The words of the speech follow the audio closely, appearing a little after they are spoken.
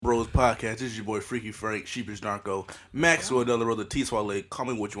Bros Podcast. This is your boy Freaky Frank, Sheepish Narco, Maxwell Delarose, T Swale. Call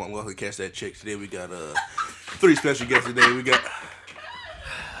me what you want. Welcome to Catch That Chick. Today we got three special guests today. We got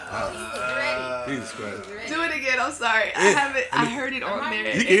Jesus Christ. Do it again. I'm sorry. I haven't. I heard it on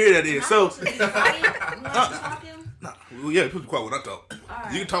there. You can hear that in. So yeah, put the quiet when I talk.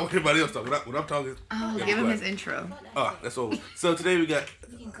 Right. You can talk with everybody else talk. When I'm talking. Oh, give him his intro. That's over. So today we got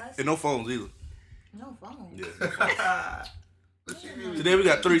and no phones either. No phones. Yeah. Today we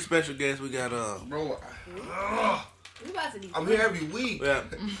got three special guests. We got Bro, I'm here every week. Yeah.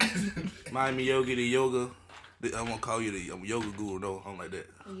 Miami Yogi, the yoga. I'm gonna call you the yoga guru. No, I don't like that.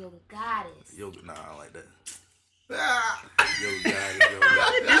 Yoga goddess. Yoga, nah, I don't like that. Yoga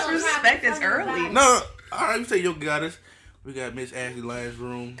goddess. Disrespect is early. No, all right, you say yoga goddess. We got Miss Ashley Lyons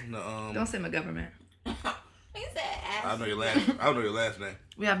Room. Don't say my government. He said Ashley. I don't know your last name.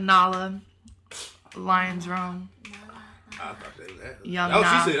 We have Nala, Lions Room. I thought that was Ashley.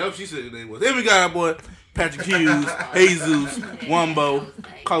 Young she said her name was. Then we got our boy Patrick Hughes, Jesus, Wumbo.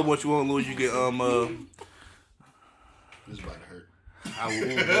 Call it what you want, Louis. You get This is about to hurt.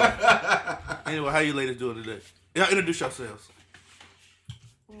 Anyway, how you ladies doing today? Y'all introduce yourselves.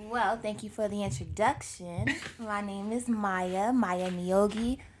 Well, thank you for the introduction. My name is Maya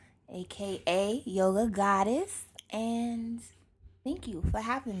Miyogi, aka Yoga Goddess, and thank you for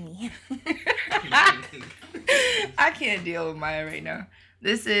having me. I can't deal with Maya right now.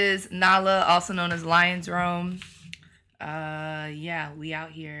 This is Nala, also known as Lions Roam. Yeah, we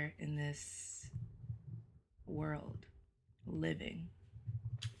out here in this world living.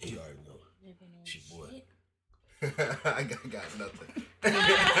 You already know. She boy. I got nothing.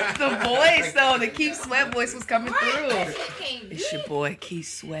 The voice though, the Keith Sweat voice was coming through. It's your boy Keith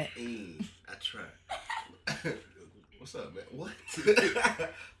Sweat. I try. What's up, man? What?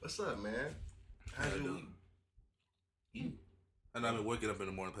 What's up, man? How you doing? You? And I've been waking up in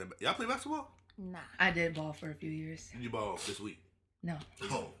the morning playing. Y'all play basketball? Nah. I did ball for a few years. Did you ball this week? No.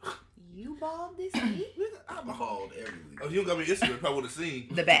 Oh, You balled this week? I balled every week. Oh, you don't got me Instagram. Probably would have seen.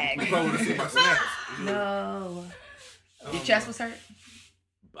 The bag. You probably would have seen my snaps. No. Your chest was hurt?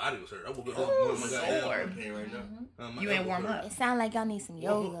 Body was hurt. I woke up Oh, my sore. goddamn. Pain right now. My You ain't elbow warm hurt. up. It sounds like y'all need some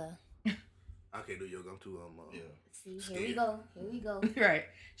yoga. I can't do yoga. I'm too Yeah. See, Scared. here we go. Right.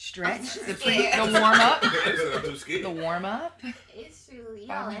 Stretch. The Yeah. warm up. I'm too scared. The warm up. It's true.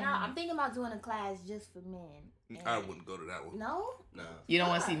 And I'm thinking about doing a class just for men. And I wouldn't go to that one. No? Nah. You don't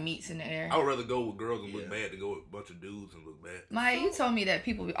want to see meats in the air. I would rather go with girls and look bad than go with a bunch of dudes and look bad. Maya, you told me that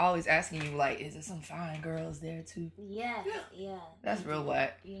people be always asking you, like, is there some fine girls there too? Yeah. That's real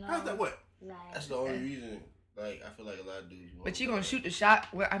whack. You know? How's that what? Like, That's the only reason. Like, I feel like a lot of dudes. But you gonna shoot the shot?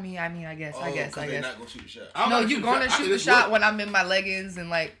 Well, I mean, I guess. They're not gonna shoot the shot. I'm No, not you shooting gonna shot. shoot I the just shot look. when I'm in my leggings and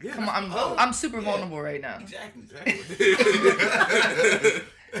like, Yeah, come on, that's- I'm super vulnerable right now. Exactly.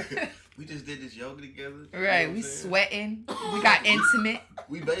 We just did this yoga together. You know Right, what we I'm saying? sweating. We got intimate.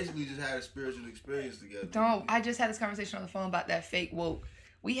 We basically just had a spiritual experience together. I just had this conversation on the phone about that fake woke.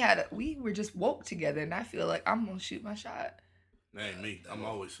 We were just woke together, and I feel like I'm gonna shoot my shot That ain't me. I'm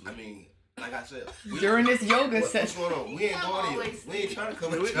always I sleeping. mean, like I said, during this yoga what's session. going on? We ain't going here. We ain't trying to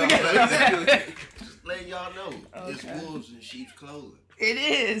come at y'all. Exactly. Just letting y'all know. It's Okay. wolves in sheep's clothing. It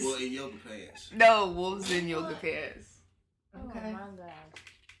is. Well, in yoga pants. No, wolves in yoga pants. oh Okay. my gosh.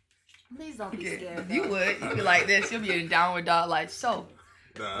 Please don't be Okay. scared. You would. You'd be like this. You'll be in downward dog like, so,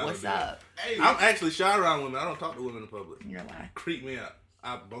 Nah, I don't what's do that. up? Hey, I'm actually shy around women. I don't talk to women in public. You're lying. Creep me out.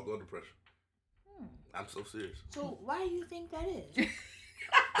 I buckle under pressure. I'm so serious. So why do you think that is?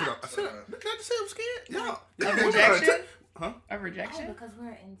 I said, can I just say I'm scared? Y'all. A y'all rejection? Huh? A Oh, rejection? because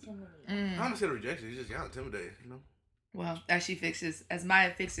we're intimidated. I don't say rejection. It's just y'all intimidated, you know? Well, as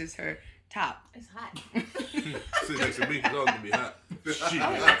Maya fixes her top. It's hot. Sit next to me because I was going to be hot.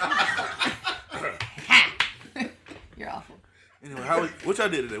 Shit. You're awful. Anyway, what y'all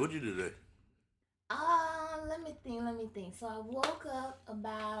did today? What you do today? Let me think. So I woke up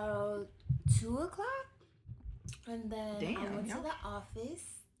about 2:00, and then I Damn, went yeah. to the office.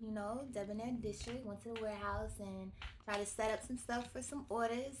 You know, Debonair District. Went to the warehouse and tried to set up some stuff for some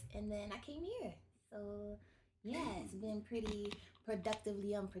orders, and then I came here. So yeah, it's been pretty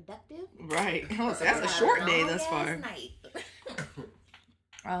productively unproductive. Right. Oh, so that's a short day thus far. Night.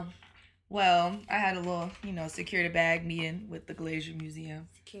 Well, I had a little, security bag meeting with the Glacier Museum.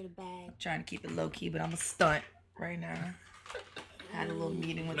 Secure the bag. Trying to keep it low key, but I'm a stunt right now. Had a little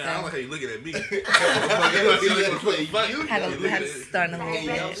meeting with Man, I don't like them. how you looking at me. Had a stunt a little in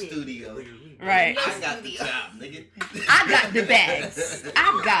your bit. studio. Right. I got the job, nigga. I got the bags.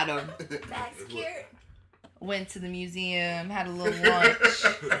 I got them. Bag secured. Went to the museum, had a little lunch,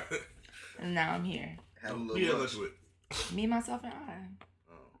 and now I'm here. Have a You little had lunch. lunch with. Me, myself, and I.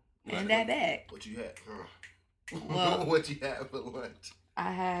 And that bag. What you had? Well, What you had for lunch?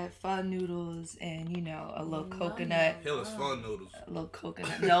 I had pho noodles and, a little coconut. Hell is fun noodles. A little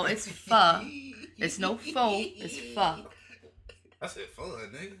coconut. No, it's pho. It's no pho. It's pho. I said fun,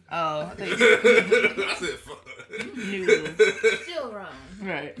 nigga. Oh, I thought you I said fun. noodles. Still wrong.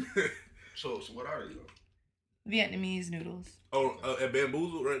 Right. So what are they? Vietnamese noodles. Oh, at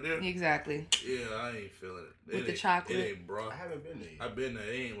Bamboozled right there? Exactly. Yeah, I ain't feeling it. With the ain't- chocolate. It ain't broth. I haven't been there. I've been there.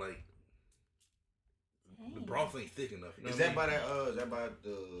 It ain't like, the broth ain't thick enough. You know Is what I that by mean? that? Is that by the?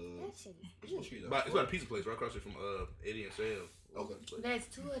 That shit is Which one street? It's about a pizza place right across it from Eddie and Sam. Okay. There's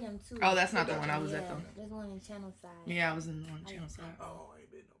two of them too. Oh, that's not the one I was at, Yeah, though. there's one in Channel Side. Yeah, I was on the channel side. Oh, I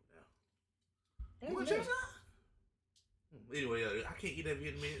ain't been no now. They're You want lit. Channel Side? Anyway, I can't eat that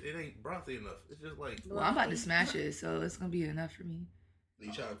Vietnamese. It ain't brothy enough. It's just like. Well, I'm about to smash it, so it's gonna be enough for me.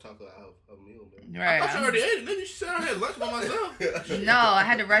 You trying to talk about a meal, man? Right. I thought you I'm- already ate it. Nigga, you said I had lunch by myself. No, I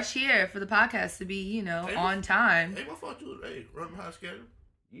had to rush here for the podcast to be, on time. Hey, my fault you was, running behind schedule.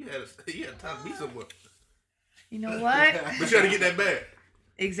 You had time to be somewhere. You know what? But you had to get that bag.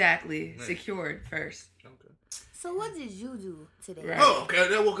 Exactly. Nice. Secured first. Okay. So what did you do today? Right. Oh,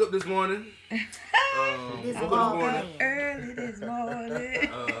 okay. I woke up this morning. This Woke up ball this morning. game. Early this morning.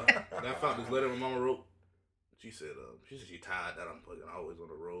 And I found this letter my mama wrote. She said she tired that I'm fucking always on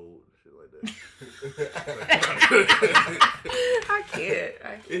the road and shit like that. I can't.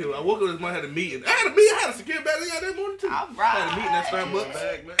 Anyway, I woke up this morning, had a meeting. I had a security badge out that morning too. All I had a meeting at right. Starbucks.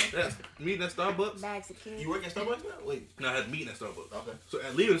 Bag, man. That's meeting at Starbucks. Bag security. You work at Starbucks now? Wait. No, I had a meeting at Starbucks. Okay. So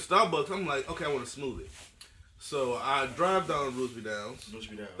at leaving Starbucks, I'm like, okay, I want a smoothie. So I drive down Roosevelt Downs.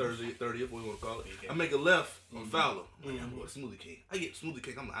 Push me down. 30th, what you want to call it. Okay. I make a left on Fowler. I'm like, I want a smoothie king. I get smoothie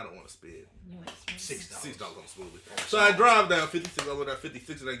king. I'm like, I don't want to spend $6 on smoothie. So I drive down 56. I go down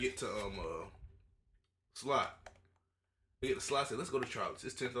 56 and I get to Slot. I get to Slot. I said, let's go to Charlie's.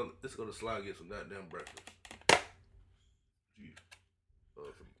 It's 10th. Let's go to Slot and get some goddamn breakfast.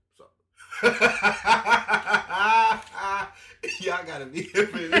 Y'all gotta be here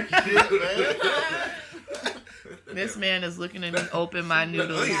for this shit, man. This man is looking at me open my The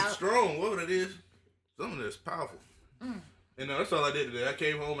noodles. onion's strong, whatever it is. Some of it's powerful. And that's all I did today. I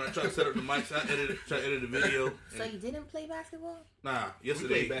came home and I tried to set up the mics. I tried to edit the video. So you didn't play basketball? Nah, We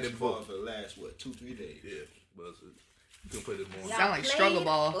yesterday, played day basketball before. for the last 2-3 days. Yeah, but you can play this morning. Y'all Sound like played, struggle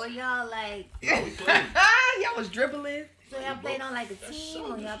ball. Or y'all like, Oh, we played. Y'all was dribbling. so y'all played on like a team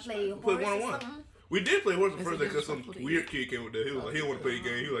or y'all played played horse or one-on-one. something? We did play horse the Is first it day because some disrespectful to weird kid came with that. He was like, he didn't want to play a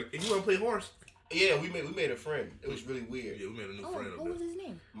game. He was like, hey, you want to play horse? Yeah, we made a friend. It was really weird. Yeah, we made a new Oh, friend what up was there. his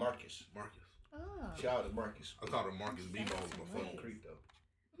name? Marcus. Marcus. Oh. Shout out to Marcus. I called him Marcus B-Ball on my phone. Fucking creep though.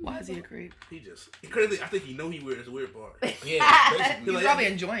 Why is he a creep? He crazy. I think he know he weird. It's a weird part. Yeah, He's basically. like, probably yeah.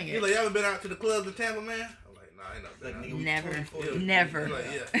 enjoying He it. like, you ever been out to the clubs in Tampa, man? I'm like, nah, I ain't not been Like, out. nigga, we Never. 24. Yeah. Never. He like,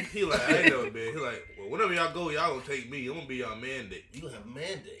 yeah. He like, I ain't never been. He like, well, whenever y'all go, y'all gonna take me. I'm gonna be y'all mandate. You gonna have a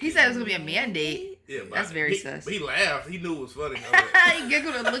mandate. He said it was gonna be a mandate. Yeah, but That's very he, sus. But he laughed. He knew it was funny. I was like, He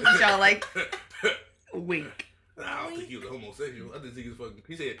giggled and looked at y'all like, wink. nah, I don't think he was a homosexual. I just think he was fucking.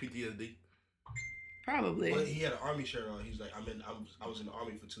 He said PTSD. Probably. But he had an army shirt on. He's like, I was in the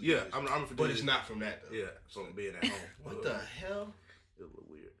army for 2 Yeah, years. I'm the army for But 2 it's years. not from that though. Yeah, from being at home. What the hell? It was a little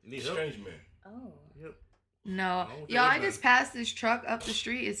weird. You need help? Strange man. Oh. Yep. No. Wrong with Y'all, I that, just passed this truck up the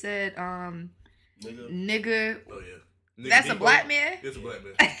street. It said, Nigga. nigga. Oh yeah. Nigga That's a Depot. black man? It's a black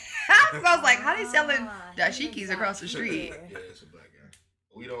man. So I was like, how they selling Ah, dashikis across the street? Yeah, it's a black guy.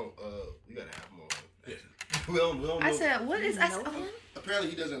 We don't. We gotta have him on. Yeah. We don't know. I said, what is... I know said, him? Apparently,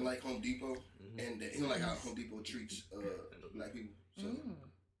 he doesn't like Home Depot, and he don't like how Home Depot treats black people. So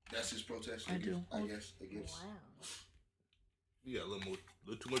that's his protest. I do. I guess against. Wow. You got a little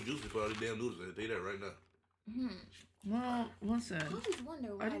too much juice for all these damn noodles. I can tell you that right now. well, listen. I always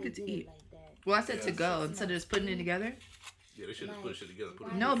wonder why I didn't they get to did eat. it like that. Well, I said to go instead of just putting it together. Yeah, they should have put shit together. Put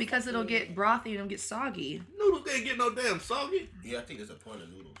it No, because it'll get brothy and it'll get soggy. Noodles can't get no damn soggy. Yeah, I think there's a point of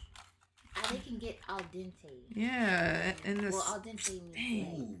noodles. They can get al dente. Yeah, and this... Well, al dente means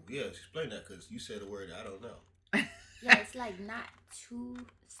like, Ooh, yeah. Explain that because you said a word I don't know. yeah, it's like not too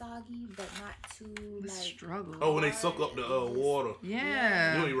soggy, but not too the like. struggle. Oh, when they soak up the water. You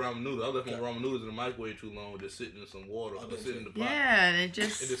Yeah. don't eat ramen noodles. I left my ramen noodles in the microwave too long, just sitting in some water, Oh, just sitting in the pot. Yeah, and it And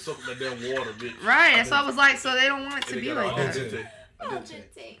just... just soak up that damn water, bitch. Right, that's why I was like, so they don't want it And to they be got like all that. dente. Al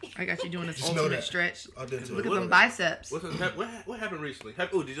dente. I got you doing this Just know ultimate that. stretch. Al dente. Look at What- them biceps. What happened recently?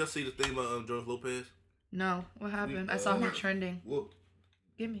 Oh, did y'all see the thing about George Lopez? No, what happened? I saw him trending. Whoop.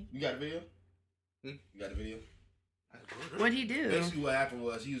 Give me. You got a video? Hmm? You got a video? What'd he do? Basically, what happened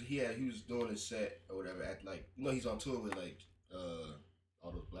was he was doing his set or whatever at like he's on tour with like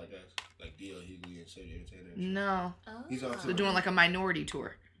all those black guys like D.L. Hughley and Cedric Entertainer. And shit. No. Oh. He's on So doing like a minority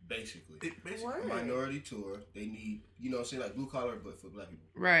tour. Basically. Basically. Word. Minority tour. They need, you know what I'm saying, like blue collar, but for black people.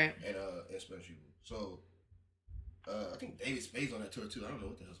 Right. And Spanish people. So, I think David Spade's on that tour too. I don't know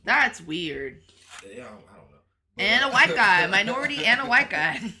what the hell's going That's weird. on. Yeah, I don't know. But, And a white guy, minority and a white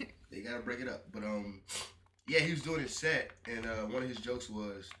guy. They gotta break it up. But, yeah, he was doing his set, and one of his jokes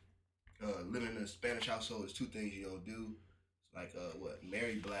was, living in a Spanish household is two things you don't do. Like,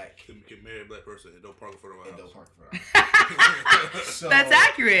 marry black. Can marry a black person and don't park in front of my And house. don't park in front of house. So, That's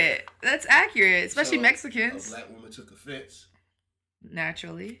accurate. That's accurate, especially so Mexicans. A black woman took offense,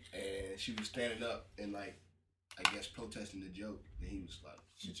 Naturally. and she was standing up and, like, I guess protesting the joke. And he was like,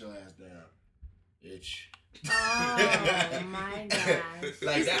 "Sit your ass down, bitch." Oh my gosh.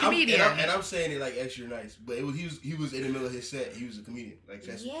 Like He's a that, comedian. and I'm saying it like extra nice, but he was in the middle of his set. He was a comedian. Like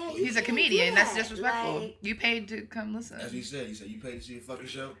that's Yeah, what you He's a can't comedian. do That's that. disrespectful. Like- You paid to come listen. As he said, you paid to see a fucking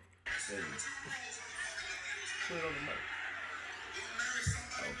show. There you go. Put it on the mic.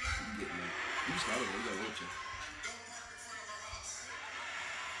 Oh, you get me. You started it. You got one check.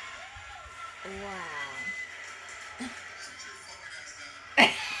 Wow.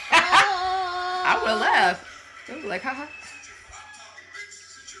 I would have laughed. They would be like, haha.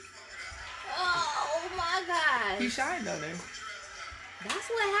 Oh my gosh. He shined on her. That's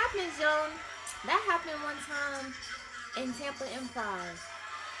what happens, yo. That happened one time in Tampa Improv.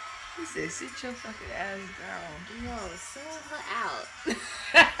 He said, sit your fucking ass down. Yo, saw her out.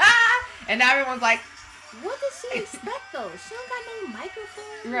 And now everyone's like, What does she expect though? She don't got no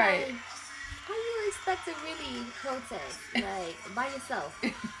microphone. Right. Like, how you expect to really protest like by yourself?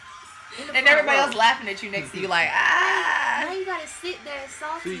 In the and front everybody row. else laughing at you next to you like, Now ah. you gotta sit there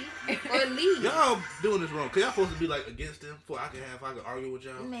salty See, or leave. Y'all doing this wrong. Cause y'all supposed to be like against them before I can argue with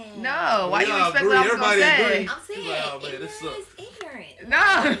y'all. Man. No, why you Y'all expect agree. what I was gonna Everybody say? agree. I'm saying Like, oh, man, this ignorant sucks. is ignorant.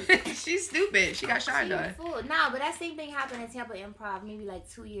 No, Like, she's stupid. She got shined she on. a fool. Nah, but that same thing happened at Tampa Improv maybe like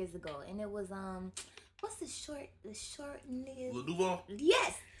 2 years ago, and it was what's the short nigga? Lil Duval?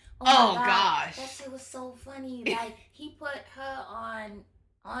 Yes. Oh, my gosh. That shit was so funny. Like he put her on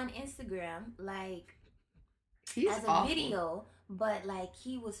Instagram like He's as a awful. video, but like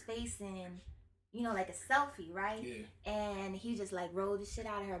he was facing, you know, like a selfie, right? Yeah. And he just like rolled the shit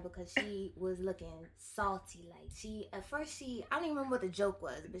out of her because she was looking salty. Like at first I don't even remember what the joke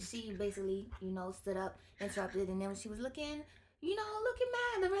was, but she basically, you know, stood up, interrupted, and then she was looking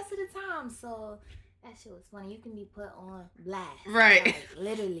mad the rest of the time. So that shit was funny. You can be put on blast. Right. Like,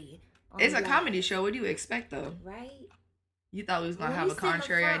 literally. on It's a blast, comedy show. What do you expect though? Right? You thought we was gonna When have we a sit in the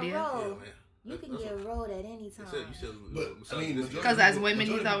contrary front idea? row, Yeah, man. you can That's get what- rolled at any time. You said But, I mean, misogynistic. Because as women,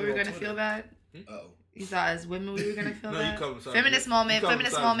 you Majority thought we were people gonna on feel Twitter. bad. Uh-oh. You thought as women we were gonna feel No, you bad. covered misogynistic. Feminist moment. You covered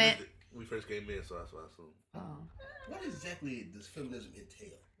Feminist moment. misogynistic when we first came in, so that's why I assumed. Oh, What exactly does feminism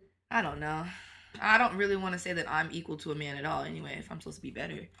entail? I don't know. I don't really want to say that I'm equal to a man at all. Anyway, if I'm supposed to be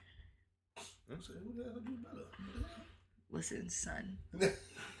better, I'm saying, who the hell do better? listen, son.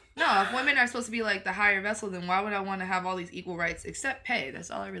 No, if women are supposed to be like the higher vessel, then why would I want to have all these equal rights except pay? That's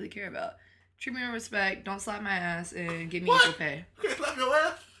all I really care about. Treat me with respect. Don't slap my ass and give me What? equal pay. You can't slap your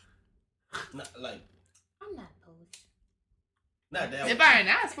ass. Not like, I'm not opposed. not that If one. I didn't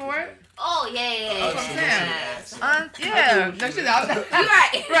ask for it, Oh yeah. That's what I'm saying. Unsolicited yeah. No, she's out. You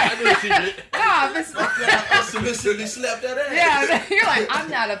right. I knew she did. Nah, if it's, Unsolicited slapped that ass. yeah, you're like, I'm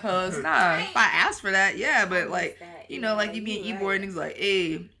not opposed. Nah, if I ask for that, yeah, but like, you know, like you being E-boy and niggas like,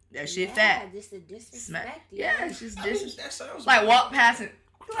 hey, that shit fat. Just a disrespect. Smack. Yeah. Yeah, it's just I mean, disrespect. that sounds Like walk past it.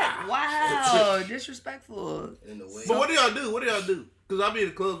 Like, wow, disrespectful. in a way. But what do y'all do? What do y'all do? Because I be in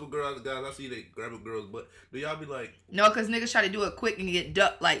the clubs with girls, guys. I see they grabbing girls, but do y'all be like? No, because niggas try to do it quick and get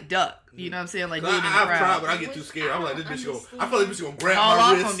duck. You know what I'm saying? Like, 'Cause do it in the I've tried, crowd. but I get too scared. I'm like, this bitch Understand. I feel like this bitch gonna grab Fall my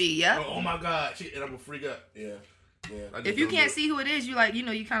off wrist. on me, yeah. Oh my god, shit, and I'm gonna freak out. Yeah. Yeah. I just If you don't can't do it. see who it is, you like, you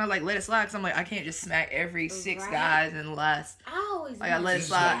know, you kind of like let it slide. Cause I'm like, I can't just smack every 6 Right. guys and last. I always Like, I let it This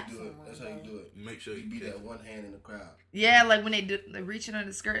is how slide. you do it. That's how you do it. make sure You you be catch that it. one hand in the crowd. Yeah, like when they reaching under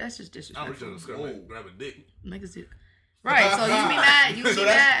the skirt, that's just I don't reach disrespectful. on the skirt, like, grab a dick. Niggas do. Right, so you be mad. You be so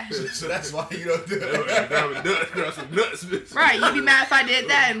mad. So that's why you don't do Grab it. a nut, grab some nuts, bitch. Right, you'd be mad if I did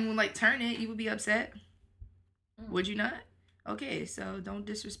that and like turn it. You would be upset. Would you not? Okay, so don't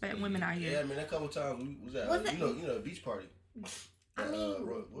disrespect women out Yeah, here. I mean, a couple times we was at Was it- you know, beach party. I mean,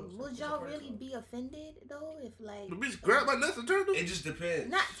 what's would the y'all party really called? be offended though if like The bitch grab my nuts and turn them. It just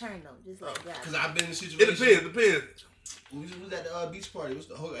depends. not turn them, just like that? Because I've been in a It situation. depends. We was at the beach party. It was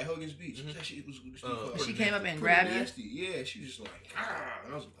at Hogan's Beach. Mhm. That shit was She came up and pretty grabbed you. nasty. Yeah, she was just like, ah,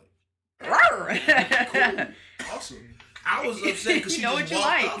 and I was like, Rawr. awesome. I was upset because she You know just what you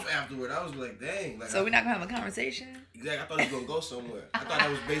walked like. off afterward. I was like, dang. Like, So we're not gonna have a conversation. exactly. I thought he was gonna go somewhere. I thought that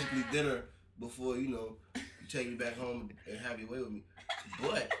was basically dinner before you take me back home and have your way with me.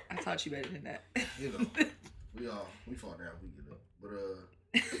 But taught you better than that. You know, we fall down, we get up. But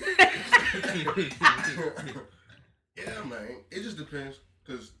yeah, man, it just depends.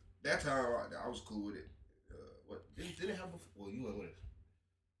 Cause that time I was cool with it. What didn't it happen before? Well, you went with it.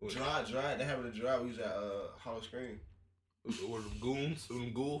 Dry. They having a dry. We was at Hollow Screen. Or them goons, or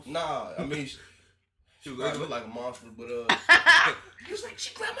them ghouls. Nah, I mean she was looked like a monster, but he was like,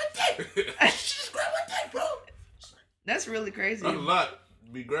 she grabbed my dick. She just grabbed my dick, bro. That's really crazy. That's a lot.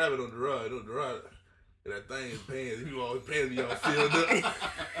 Be grabbing on the ride, and that thing is pants. You always pants be all filled up.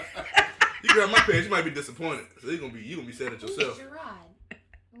 You grab my pants, you might be disappointed. So you gonna be sad at yourself. Gerard.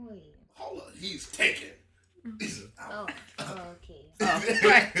 Wait. Hold up, he's taken. Oh, okay. Oh,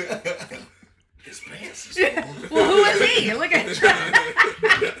 right. His pants is Well, who is he? Look at Trump.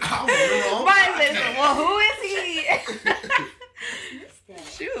 Right, listen. Well, who is he? Missed that.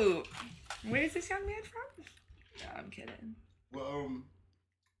 Shoot. Where is this young man from? No, I'm kidding. Well,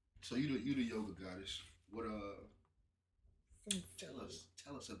 so you the yoga goddess. What tell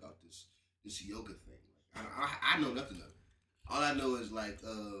us about this yoga thing. I know nothing of it. All I know is like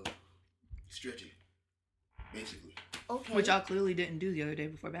stretching, basically. Okay. Which y'all clearly didn't do the other day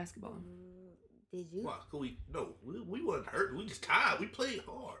before basketball. Did you? Why? We wasn't hurt. We just tired. We played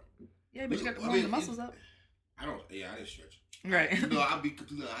hard. Yeah, but you got to warm the muscles up. I didn't stretch. Right. No, I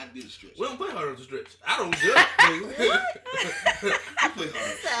didn't stretch. We don't play hard to stretch. I don't judge. I play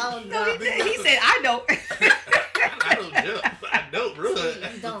hard. Sound No, he did. He said, I don't. I don't jump. I don't run.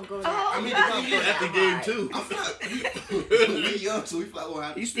 Don't go. Oh, I mean, At the game too. I feel like we young, so we feel like we'll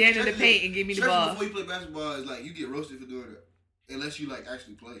have to. You stand in the paint and give me the ball. Before you play basketball, is like you get roasted for doing it, unless you like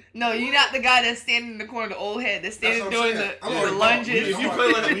actually play. No, you're not the guy that's standing in the corner, the old head that's standing That's what I'm doing saying. the I'm already lunges. If you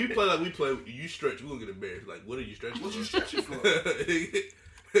play like we play, you stretch. We gonna get embarrassed. Like, what are you stretching? What for? you stretching for?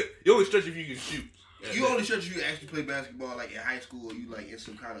 You only stretch if you can shoot. You only stretch if you actually play basketball, like in high school, or you like in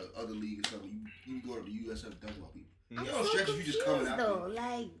some kind of other league or something. You go to the USF dunk people. I'm You don't so stretch if you just coming confused, out though.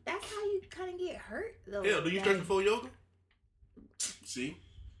 Like that's how you kind of get hurt though. Hell, do you stretch Like, before yoga? See?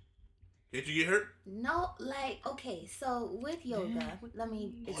 Can't you get hurt? No, like okay. So with yoga, let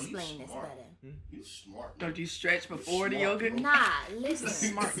me you explain this smart. better. You smart. Don't you stretch before the Smart, yoga? bro. Nah, listen.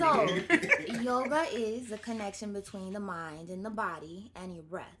 Smart So, yoga is a connection between the mind and the body and your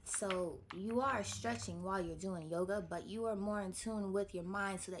breath. So, you are stretching while you're doing yoga, but you are more in tune with your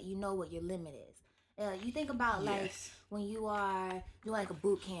mind so that you know what your limit is. You think about like Yes. when you are doing like a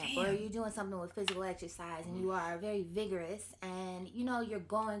boot camp or you're doing something with physical exercise and you are very vigorous and you know you're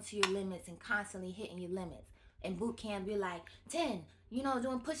going to your limits and constantly hitting your limits. In boot camp, you're like 10,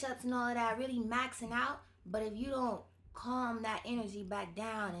 doing push-ups and all of that, really maxing out. But if you don't calm that energy back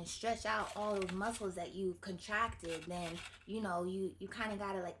down and stretch out all those muscles that you contracted, then you kind of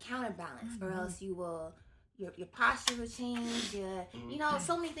gotta like counterbalance, or else you will your posture will change.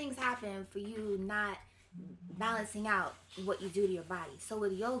 So many things happen for you not balancing out what you do to your body. So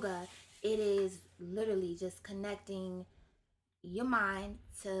with yoga, it is literally just connecting your mind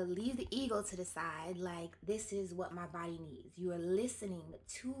to leave the ego to the side. Like, this is what my body needs. You are listening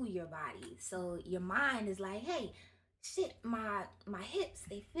to your body. So your mind is like, hey, shit, my hips,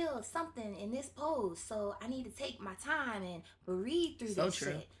 they feel something in this pose. So I need to take my time and breathe through So this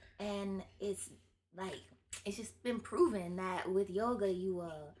true. shit. And it's like, it's just been proven that with yoga, you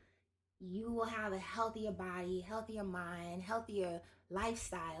will have a healthier body, healthier mind, healthier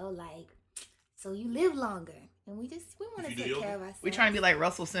lifestyle. Like, so you live longer. And we want to If you do take yoga? care of ourselves. We trying to be like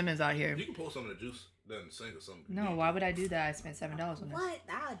Russell Simmons out here. You can pour some of the juice down the sink or something. No, why would I do that? I spent $7 on this. What?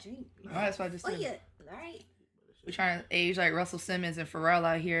 I'll drink. Oh, that's what I just Oh, did. yeah. All right. We trying to age like Russell Simmons and Pharrell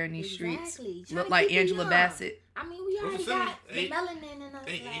out here in these streets. Exactly. Trying Look to like keep it Angela young. Bassett. I mean, we already Russell got Simmons the melanin in us.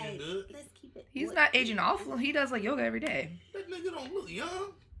 ain't aging Like, good. let's keep it. He's what- not aging awful. He does like yoga every day. That nigga don't look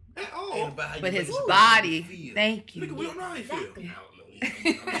young at Ain't all. about how you But make his it body, feel. thank Nigga, you. we don't know how he feel. Exactly. I don't know.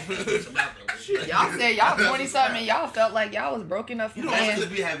 It's about that. Y'all said y'all 20 something and y'all felt like y'all was broken up You from know, playing. because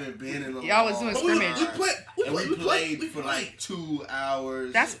we haven't been in a Y'all was long doing But we scrimmage. played for like 2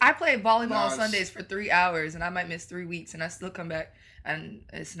 hours. I played volleyball on Nice. Sundays for 3 hours and I might miss 3 weeks and I still come back and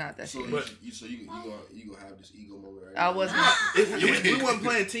it's not that so serious. you gonna have this ego moment right I now. wasn't. We wasn't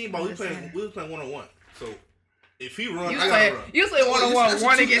playing team ball. We was playing 1-on-1. So if he run, You I was gotta playing run. you was playing Well, 1-on-1, that's a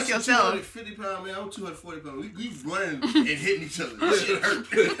one two- against that's a yourself. 250 pound man. I'm 240 pounds. We running and hitting each other. That shit hurt.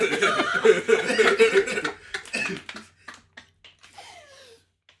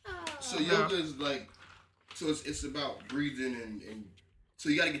 So yoga is like, so it's about breathing and so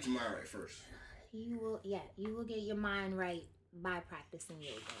you gotta get your mind right first. You will get your mind right by practicing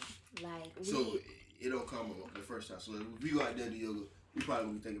yoga. Like, So it don't come the first time. So if we go out there to yoga, we probably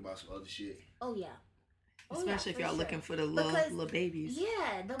gonna be thinking about some other shit. oh yeah. Especially if y'all sure. looking for the Because- little babies.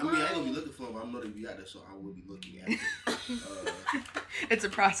 Yeah, the I mean, I ain't gonna be mind. looking for him. I'm gonna be out there, so I will be looking at it. It's a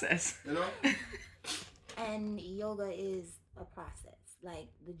process. You know? And yoga is a process. Like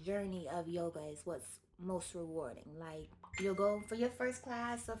the journey of yoga is what's most rewarding. Like you'll go for your first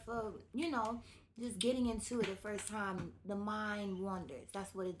class or for, just getting into it the first time, the mind wanders.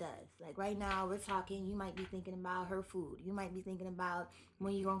 That's what it does. Like right now we're talking, you might be thinking about her food. You might be thinking about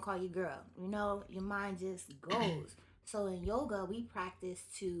when you're gonna call your girl. Your mind just goes. So in yoga, we practice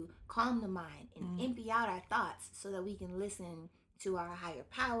to calm the mind and empty out our thoughts so that we can listen to our higher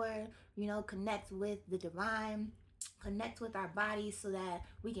power, connect with the divine, connect with our bodies so that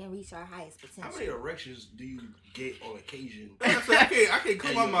we can reach our highest How potential. many erections do you get on occasion? Like I said, I can't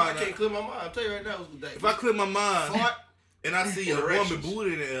clear my mind. I can't clear my mind. I'll tell you right now. If I clear my mind fart, and I see a Erections. woman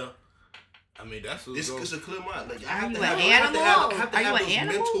booty in the air, I mean that's what's going. it's a clear mind. Like, I Are have you to an have- I have to animal? have- I have to Are you have an those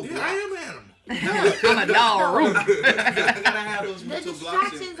animal? mental Yeah, blocks. I am an animal. I'm a dog. I gotta have those The mental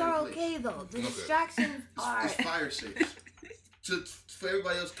blocks. distractions are okay though. The distractions are. It's fire safe. For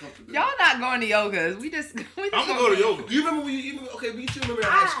everybody else comfortable. Y'all not going to yoga. We just I'm gonna go to yoga. You remember when but you still remember in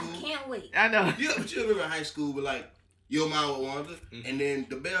high I school? can't wait. I know. Yeah, but you remember in high school, but like your mind would wander, and then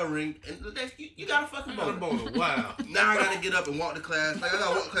the bell ring, and you got a fucking I'm boner. on a wow. Now I gotta get up and walk to class. Like I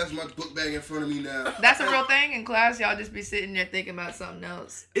gotta walk to class with my book bag in front of me now. That's a real thing in class. Y'all just be sitting there thinking about something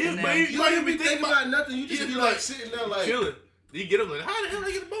else. Yeah, And then- man. You don't even be thinking about nothing. You just Yeah, be like, like sitting there like. Chilling. You get up like, how the hell I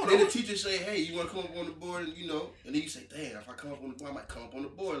get a Then boner? the teacher say, "Hey, you want to come up on the board?" And and then you say, "Damn, if I come up on the board, I might come up on the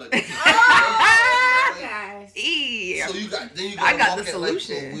board." Like, Oh gosh. Eee. so you got I got walk the at, like,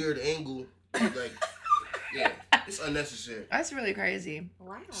 solution. a weird angle, like, yeah, it's unnecessary. That's really crazy.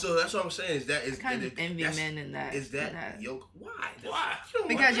 Wow. So that's what I'm saying. Is that is I kind of envy that's- men in that. Is in that yoke? Why? Why? You don't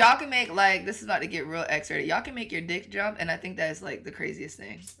Because want y'all can make this is about to get real X-rated. Y'all can make your dick jump, and I think that's like the craziest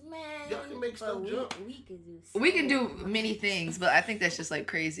thing. Man, Y'all can make but stuff jump. We could do. We can do so many much. things, but I think that's just like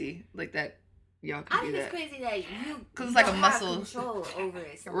crazy. Like that, y'all I can think do it's that. crazy that you 'Cause you it's like a don't have muscle. control over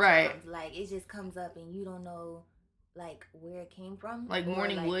it. Sometimes. Right. Like it just comes up and you don't know like where it came from. Like or,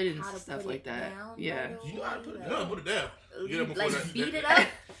 morning wood and how to stuff put like it that. down Yeah. right You know how to put it away, No, down. put it down. Get up before like that. beat it that- up.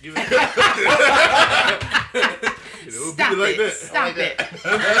 Give it. We'll Stop beat it like it! that. Stop it!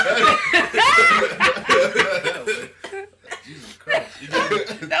 Jesus Christ! You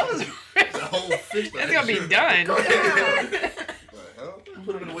get That was. the whole fist. That's gonna be done.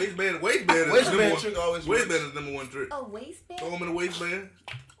 Put them in the waistband. Waistband is Waistband number trick one. always Waistband works. is number one trick. A waistband. Throw them in the waistband.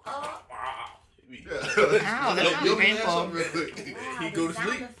 Oh, Ow, that sounds painful. wow, He the go to sound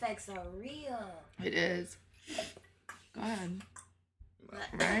sleep. effects are real. It is. Go ahead.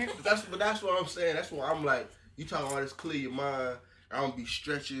 Right? But that's what I'm saying. That's why I'm like, you talking all this clear your mind. I don't be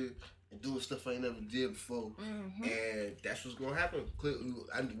stretching and doing stuff I ain't never did before. Mm-hmm. And that's what's gonna happen.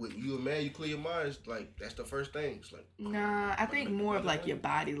 With you a man, you clear your mind. It's like that's the first thing. It's like Nah, I think more of like your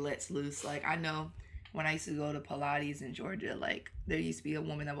body lets loose. Like I know when I used to go to Pilates in Georgia, like there used to be a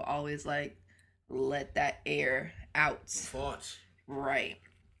woman that would always like let that air out. farts. Right.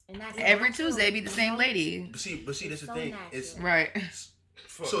 And that's Every natural, Tuesday be the you same know? lady. But see, that's the So thing. natural. It's Right.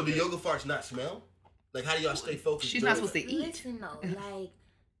 Fuck so the that. yoga farts not smell. Like how do y'all stay focused? She's not during supposed to eat. Listen though, like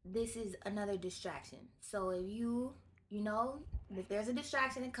this is another distraction. So if if there's a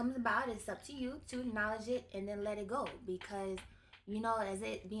distraction that comes about, it's up to you to acknowledge it and then let it go. Because as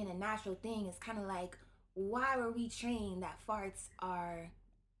it being a natural thing, it's kind of like, why were we trained that farts are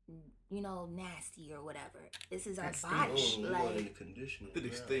nasty or whatever? This is our That body. stinks. Oh, we're going Like into conditioning. Did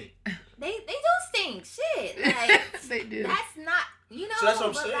it now. stink? they do stink. Shit. Like They do. that's not So that's what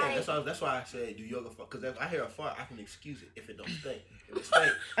I'm but saying. like, That's why I say do yoga fart. Because if I hear a fart, I can excuse it if it don't stink. If it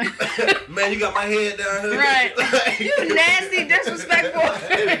stink, man, you got my head down here. Right. Like- You nasty, disrespectful.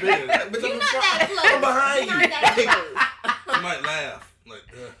 Bitch, you're I'm not that close. I'm behind You're you. not that close. You might laugh. Like,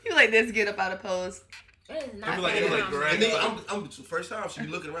 You like this? Get up out of pose. It is I not feel like that it's like common. drag- And then I'm the first time she be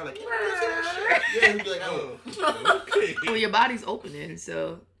looking around like, yeah, and be like, oh. okay. Well, your body's opening,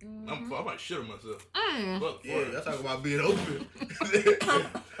 so. I might shit on myself. Mm. Fuck, Yeah, fuck. y'all talking about being open.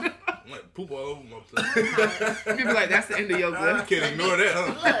 I might poop all over myself. People be like, that's the end of I yoga. can't ignore that, huh?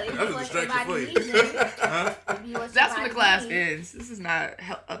 Look, if That's you a want your distraction for body you. needs it, Huh? if you want That's your when the body class needs- ends. This is not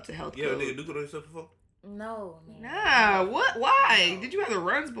up to health Yeah, code. nigga, do good on yourself before? No, man. Nah, what? Why? Did you have the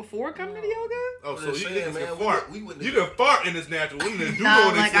runs before coming to yoga? Oh, so I'm you just niggas saying, can man, fart. we wouldn't You have- can fart in this natural. Women that do No,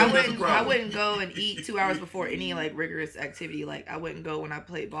 on like themselves, I that's a wouldn't. I problem. wouldn't go and eat 2 hours before any like rigorous activity. Like I wouldn't go when I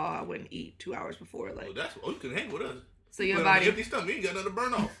played ball. I wouldn't eat 2 hours before. Like You can hang with us. so your Put on an body. empty stomach, you ain't got nothing to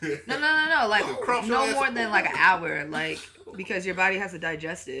burn off. No. Like Cross your no ass. more than like an hour. Like because your body has to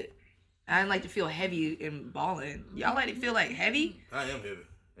digest it. I didn't like to feel heavy and balling. Y'all like to feel like heavy? I am heavy.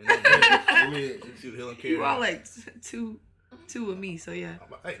 Ain't no damn. I mean, Shoot, Helen Carey. You all like two of me, so yeah.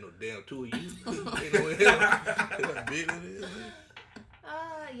 I ain't no damn two of you. Ain't no hell. Big as it is.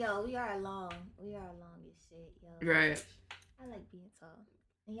 Yo, we are long as shit, yo. Right. I like being tall.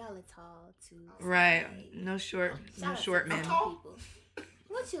 And y'all are tall too. So Right. like, No short shout out to men. tall people.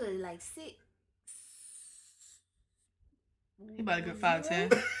 What you like 6? He about a good 5'10".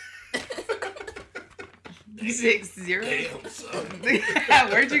 6'0". Damn, son.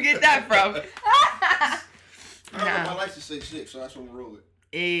 Where'd you get that from? I don't know, my Nah. license say 6, so that's what I'm rolling.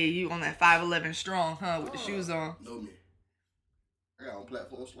 Hey, you on that 5'11" strong, huh? With the shoes on. Know me. I got on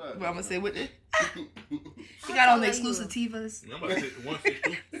platform slide. Well, I'm gonna say with the. You How got on tall the are exclusive you? Tivas, I'm about 6'1",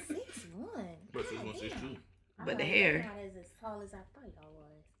 6'2". 6'1". About 6'1", 6'2". but the hair. Not as tall as I thought y'all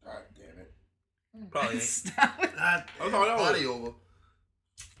was. God damn it. Probably ain't. Stop. God That's all y'all body was. over.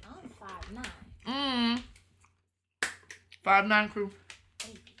 I'm 5'9". 5'9" crew.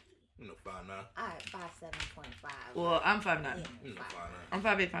 You know, 5'9". Alright, 5'7.5. Well, I'm 5'9". You know, 5'9". I'm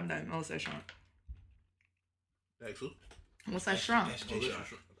 5'8", 5'9". What's that strong? Actually. What's that strong? That's Oh, Jay listen,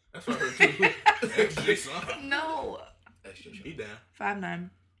 Sean. that's what I heard too. That's Jay Sean. No. That's Jay He Sean. down. 5'9".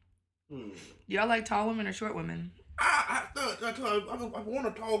 Hmm. Y'all like tall women or short women? I want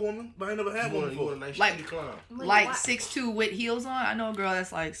a tall woman, but I ain't never had one You want before. a nice Like- steady climb. Like 6'2" with heels on? I know a girl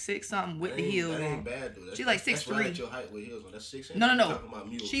that's like 6 something with the heels That ain't on. bad though. That's, She's like that's 6'3". right at your height with heels on. That's 6 inches. No. I'm talking about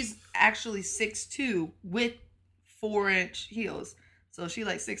mules. She's actually 6'2" with 4-inch heels. So she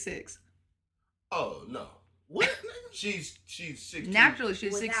like 6'6". Oh no. What? She's 6'2". Naturally,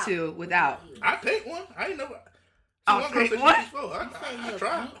 she's 6'2" without. I paint one. I ain't never. Oh, One girl paint said she one? 6'4". You say I you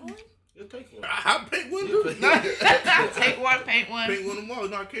tried. paint one? You'll take one. I paint one You too. paint- Take one, paint one. Paint one of them all.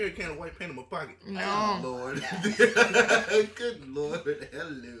 No, I carry a can of white paint in my pocket. Oh, No. Lord. Good Lord.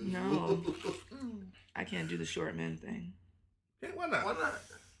 Hello. No. I can't do the short men thing. Hey, why not? Why not?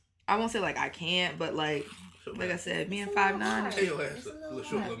 I won't say like I can't, but like I said, me and 5'9". Hey, your ass up. Little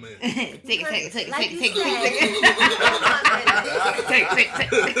short little man. Take it. Like you Take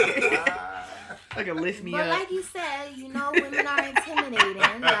it. Like a lift me But up. like you said, you know, women are intimidating.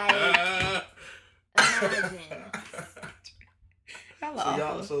 Like, imagine.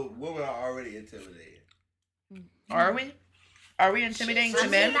 Hello. So women are already intimidated. Are we? Are we intimidating I to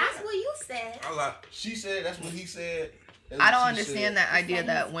mean, men? that's what you said. I lie. She said that's what he said. and I don't she understand said- that idea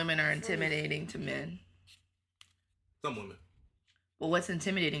that women are intimidating to men. Some women. Well, what's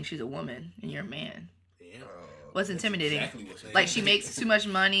intimidating? She's a woman and you're a man. Damn. What's That's intimidating? exactly what's Like she makes too much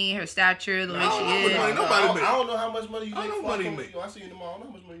money, her stature, the way No, she no, is. no, nobody make. I don't know how much money you I make. don't know for money a you make. I see you tomorrow. I don't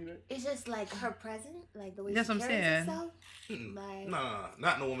know how much money you make. It's just like her present, like the way That's she what I'm carries saying. herself. Mm-mm. Like, Nah,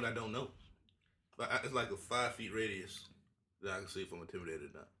 not no woman I don't know. But it's like a 5 feet radius that I can see if I'm intimidated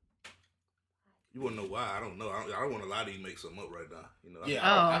or not. You want to know why? I don't know. I don't want to lie to you, make something up right now. You know. Yeah,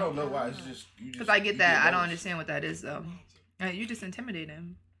 Oh. I don't know why. It's just you. Because I get that. I don't nervous. understand what that is though. You just intimidate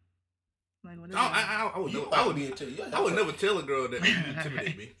him. Like what is I would You never. might be intimidated. I would never tell a girl that you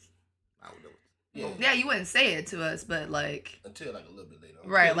intimidate me. I would never. Yeah, Yeah, you wouldn't say it to us, but like, until like a little bit later. on.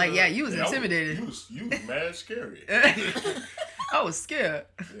 right? Like, yeah, you was Yeah, intimidated. You was mad scary. I was scared.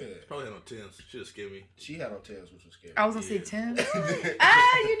 Yeah, Probably had on Tim's. Should have scared me. she had on tails, which was scary. I was gonna say Yeah. Tim. Anybody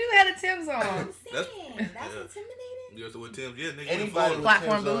You knew had a Tim's on. I'm That's- saying, that's yeah. intimidating. You know what Tim's? Yeah, nigga. with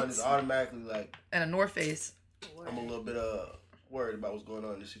Platform Tim's on boots. is automatically like And a North Face. I'm a little bit worried about what's going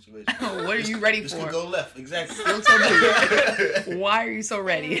on in this situation. What are you ready This for? could go left, exactly. Why are you so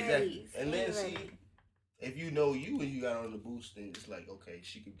ready? Exactly. And then Stay see, ready. if you know you and you got on the boost, then it's like okay,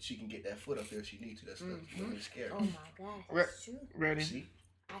 she can get that foot up there if she needs to. That's not really scary. Oh my gosh, Re- that's true. Ready? See,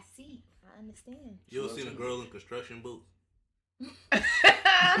 I see. I understand. You ever seen a girl in construction boots?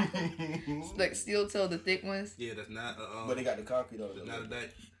 Like steel toe, the thick ones. Yeah, that's not. but they got the concrete on that's it. not a date.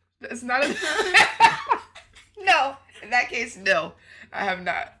 That's not a. No, in that case, no, I have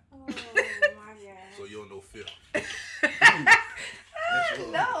not. Oh my gosh. So you don't know fear.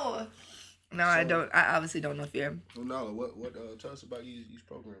 No. No, I don't. I obviously don't know fear. So Nala, what tell us about these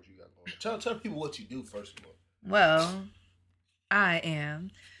programs you got going. Tell people what you do first of all. Well, I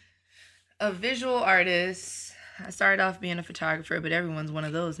am a visual artist. I started off being a photographer, but everyone's one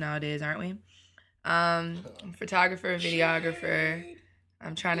of those nowadays, aren't we? Photographer, videographer.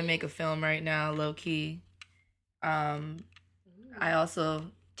 I'm trying to make a film right now, low key. I also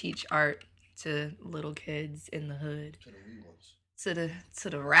teach art to little kids in the hood, To the wee ones. to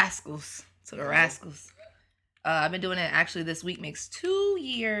the rascals, I've been doing it actually this week makes 2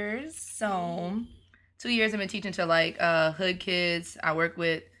 years. So 2 years I've been teaching to like hood kids. I work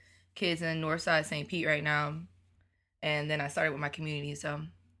with kids in Northside St. Pete right now. And then I started with my community. So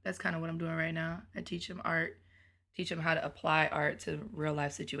that's kind of what I'm doing right now. I teach them art teach them how to apply art to real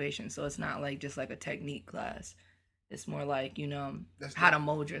life situations. So it's not like just like a technique class. It's more like, you know, That's how to dope.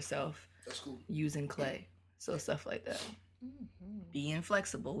 mold yourself That's cool. using clay. So stuff like that. Being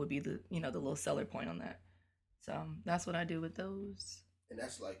flexible would be the, you know, the little seller point on that. So that's what I do with those. And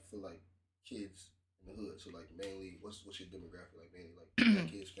that's like for like kids in the hood. So like mainly, what's your demographic? Like mainly like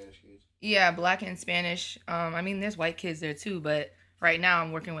black kids, Spanish kids. Yeah, black and Spanish. I mean, there's white kids there too, but right now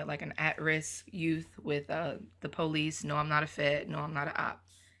I'm working with like an at-risk youth with the police. No, I'm not a Fed. No, I'm not an op.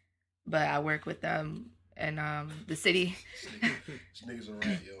 But I work with them and the city. These niggas are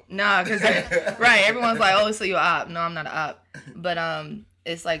right, yo. Nah, because right, everyone's like, oh, so you're an op. No, I'm not an op. But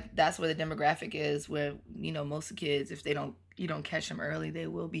it's like that's where the demographic is, where, you know, most of the kids, if you don't catch them early, they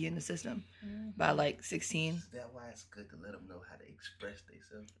will be in the system by like 16. Is that why it's good to let them know how to express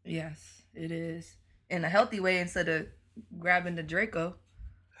themselves? Yes, it is. In a healthy way instead of grabbing the Draco.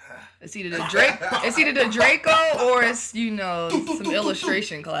 It's either the Draco or it's, you know, some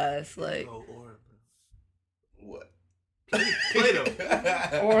illustration class. Like What?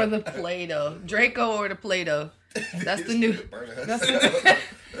 Play-Doh. or the Play-Doh. Draco or the Play-Doh. That's the new that's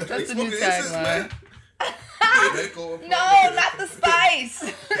the new tagline. No, not the spice.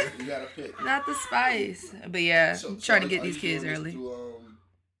 You gotta pick. Not the spice. But yeah, So trying to are get you these kids doing this early.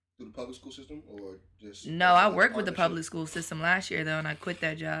 Through the public school system or just? No, I like worked with the partnership? public school system last year though, and I quit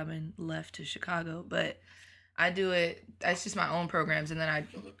that job and left to Chicago. But I do it. It's just my own programs, and then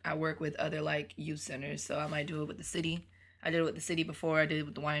I work with other like youth centers. So I might do it with the city. I did it with the city before. I did it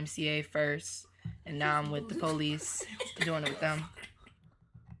with the YMCA first, and now I'm with the police doing it with them.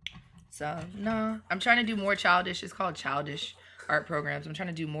 So no, I'm trying to do more childish. It's called childish art programs. I'm trying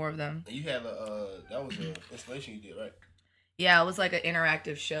to do more of them. And you had that was an installation you did, right? Yeah, it was like an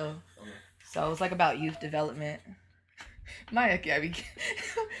interactive show. Okay. So it was like about youth development. Maya, Gabby.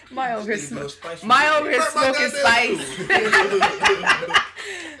 Maya over here smoking spice.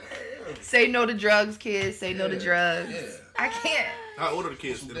 Say no to drugs, kids. Say no to drugs. Yeah. I can't. How old are the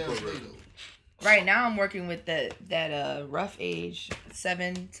kids in the program? Right now, I'm working with that rough age,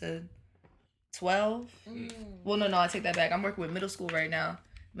 7 to 12. Well, no, I take that back. I'm working with middle school right now,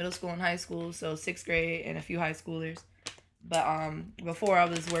 middle school and high school, so 6th grade and a few high schoolers. But before I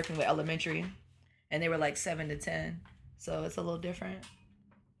was working with elementary, and they were like 7 to 10, so it's a little different.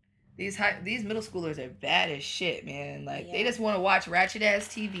 These middle schoolers are bad as shit, man. Like they just want to watch ratchet ass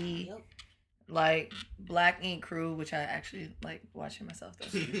TV. Yep. Like Black Ink Crew, which I actually like watching myself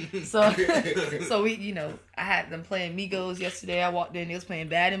though. So we, you know, I had them playing Migos yesterday. I walked in, they was playing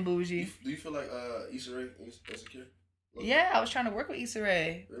Bad and Bougie. Do you feel like Issa Rae is insecure? Yeah, I was trying to work with Issa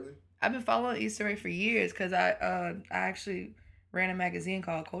Rae. Really? I've been following Issa Rae for years because I actually ran a magazine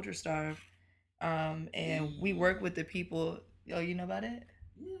called Culture Starve, and we work with the people. Oh, you know about it?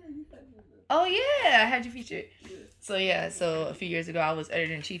 Yeah, you had that. Oh yeah, I had you featured. Yeah. So a few years ago, I was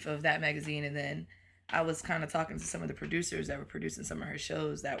editor-in-chief of that magazine, and then I was kind of talking to some of the producers that were producing some of her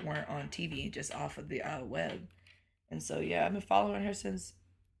shows that weren't on TV, just off of the web. And so, yeah, I've been following her since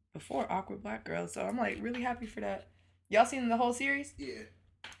before Awkward Black Girl, so I'm, like, really happy for that. Y'all seen the whole series? Yeah.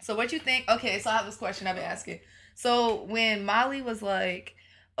 So what you think? Okay, so I have this question I've been asking. So when Molly was like,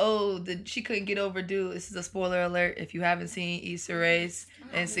 oh, she couldn't get over Dude, this is a spoiler alert. If you haven't seen Issa Rae's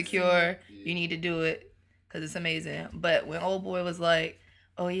Insecure, you need to do it because it's amazing. But when old boy was like,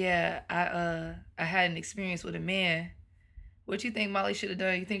 oh yeah, I had an experience with a man, what you think Molly should have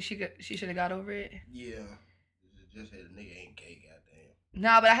done? You think she should have got over it? Yeah. Just said the nigga ain't gay, goddamn.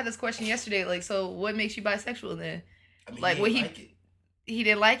 Nah, but I had this question yesterday. Like, so what makes you bisexual then? I mean, Like, he what didn't like it. He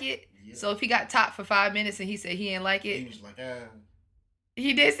didn't like it? Yeah. So if he got top for 5 minutes and he said he didn't like He it, was like,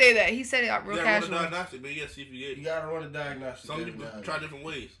 he did say that. He said it out real You gotta run casual. a diagnostic, man. You gotta see if you you get. gotta run a diagnostic. Some people try different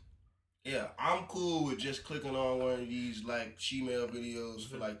ways. Yeah, I'm cool with just clicking on one of these like she-mail videos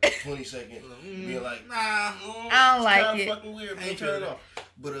for like 20 seconds, being like, nah, I don't like it. Fucking weird, man. Turn it off.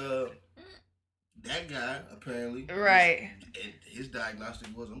 But that guy apparently, Right. and his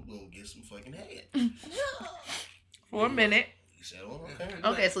diagnostic was, I'm gonna get some fucking head. For a minute. He said, "Oh, okay."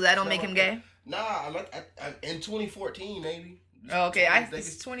 Okay, so that don't make him gay? Nah, I in 2014 maybe. Oh, okay, They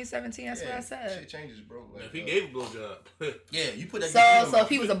it's could- 2017. That's what I said. Shit changes, bro. Like, if he gave a blowjob, yeah, you put that. So if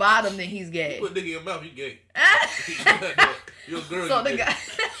he was a bottom, then he's you gay. put nigga in your mouth, you gay. You're a girl. So you the gay. guy.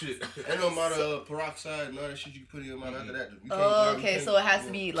 Shit. Ain't no amount of peroxide and all that shit you can put in your mouth after that. You can't- Oh, you okay, can't- so it has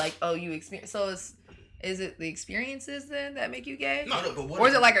to be like, oh, you experience. So is it the experiences then that make you gay? No, but what Or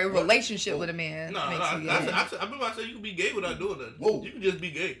is if- it like a what- relationship with a man No, makes you gay? I remember I said you can be gay without doing that. Whoa. You can just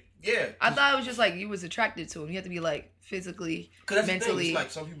be gay. Yeah, I thought it was just like you was attracted to him. You have to be like physically, because that's mentally. the thing.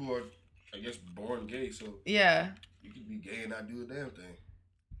 It's like some people are, I guess, born gay, so Yeah. you can be gay and not do a damn thing.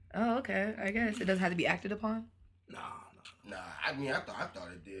 Oh, okay. I guess it doesn't have to be acted upon. Nah, I mean, I thought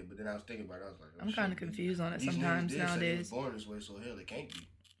it did, but then I was thinking about it. I was like, oh, I'm kind of shit, confused on it these niggas sometimes did say they was nowadays. born this way, so hell, it can't be.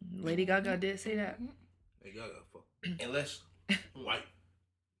 Lady Gaga did say that. They got fuck. Unless White.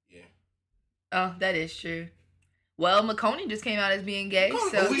 Yeah. Oh, that is true. Well, McConaughey just came out as being gay,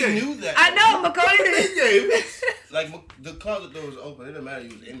 so we knew that. I know McConaughey. Like the closet door was open. It didn't matter. You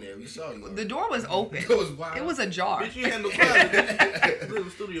was in there. We saw you. The door was open. It was wild. It was ajar. Bitch, you had no closet. It was a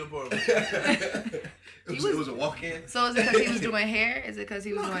studio apartment. It was a walk-in. So is it because he was doing hair? Is it because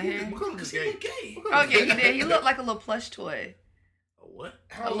he was doing hair? McConaughey's He gay. was gay. Okay, he did. He looked like a little plush toy. A what?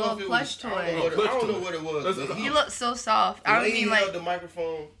 I don't A know little if it plush was, toy. I don't know what it was. Listen, But He looked so soft. the I way don't he mean held like the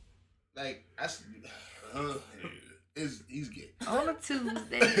microphone, he's gay. on a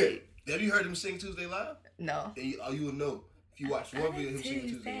Tuesday. Have you heard him sing Tuesday Live? No. And you will know if you watch one video of him singing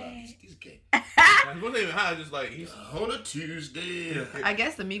Tuesday Live. He's gay. He wasn't even high, just like he's. On a Tuesday. I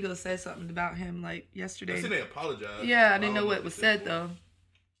guess the Migos said something about him like I yesterday. said they apologized. Yeah, I didn't know don't what was they said for. though.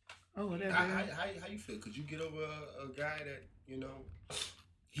 Oh, whatever. How you feel? Could you get over a guy that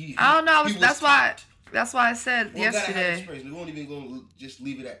he? I don't know. he was That's why. topped? That's why I said Well, guy had yesterday. experience. We won't even go just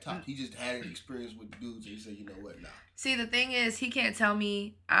leave it at top. He just had an experience with dudes, and he said, "You know what? Nah." See, the thing is, he can't tell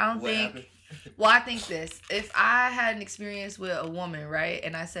me. I don't What think. happened? Well, I think this. If I had an experience with a woman, right,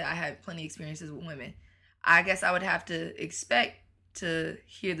 and I said I had plenty of experiences with women, I guess I would have to expect to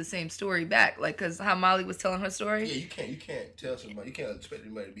hear the same story back, like, cause how Molly was telling her story. Yeah, you can't tell somebody. You can't expect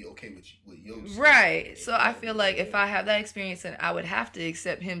anybody to be okay with your Right. So I feel like if I have that experience, then I would have to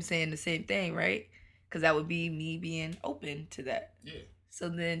accept him saying the same thing, right? Because that would be me being open to that. Yeah. So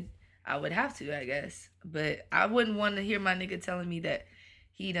then I would have to, I guess. But I wouldn't want to hear my nigga telling me that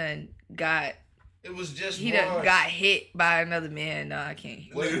he done got hit by another man. No, I can't.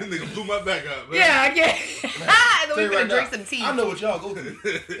 This nigga blew my back out, man. Yeah, I can't. Then we Tell you finna drink now, some tea. I know what y'all go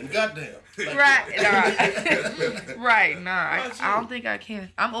through. And goddamn. Like, Right. Right. Nah, Why I don't think I can.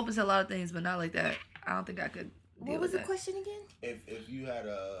 I'm open to a lot of things, but not like that. I don't think I could deal What with was the that. question again? If you had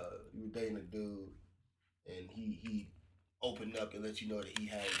you were dating a dude and he opened up and let you know that he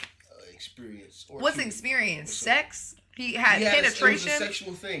had experience. Or What's two. experience? What's Sex? He had It was penetration? a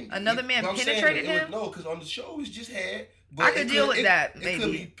sexual thing. Another man But I'm saying penetrated that it him? was, no, because on the show it's just had. I could deal with that, It could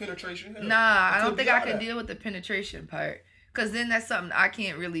maybe. be penetration. hell. Nah, I It don't could think be I all can that. deal with the penetration part. Because then that's something I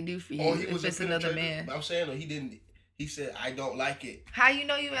can't really do for you Or he if was it's a another penetrator. man. I'm saying though, he didn't. He said, "I don't like it." How you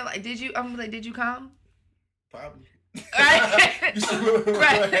know you ain't like, did you, I'm like, did you come? Probably. Right. You see, we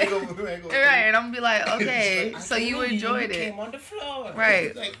Right. ain't gonna- Right, and I'm gonna be like, It's okay, like, so I you told enjoyed you it. came on the floor. Right.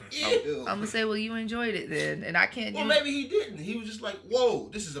 It's like, ew. I'm gonna say, well, you enjoyed it then, and I can't Well, do. maybe he didn't. He was just like, "Whoa,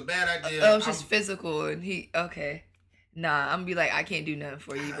 this is a bad idea." Oh, it's just I'm- physical, and okay. Nah, I'm gonna be like, I can't do nothing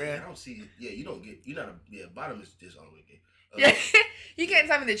for you, I bro. don't see it. Yeah, you don't get. You're not a. Yeah, bottom is just all the way gay. Yeah, you can't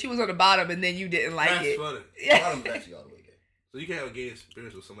tell me that you was on the bottom and then you didn't like That's it. funny. Yeah. Bottom is actually all the way gay. So you can have a gay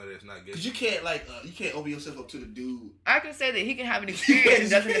experience with somebody that's not gay. Cause you can't you can't open yourself up to the dude. I can say that he can have an experience. It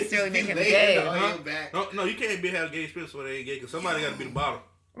doesn't necessarily make him gay. No, you can't have a gay experience when they ain't gay because somebody got to be the bottom.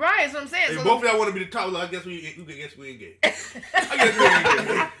 Right, that's what I'm saying. If So both of y'all want to be the top, I guess we ain't gay. I guess we ain't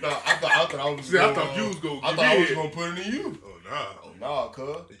gay. No, I thought I was. See, I thought you was gonna. I thought I was gonna put it in you. Oh nah. Oh nah,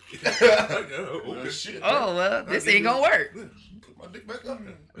 cuz. Okay. Shit. oh well, this ain't gonna work. Put my dick back up.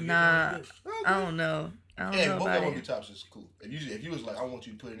 Nah, I don't know. I don't Yeah, know both of about them be it. tops is cool. If you was like, I want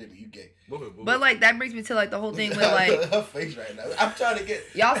you to put it in me, you gay. But like that brings me to like the whole thing with like her face right now. I'm trying to get.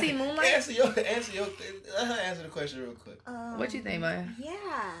 y'all see Moonlight. Answer your. Let her answer the question real quick. What you think, Maya? Yeah,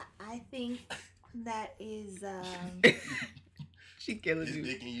 I think that is. She killing His you.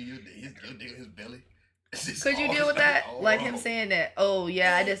 dick in you, your dick in his belly. Could you deal with that? Like him saying that? Oh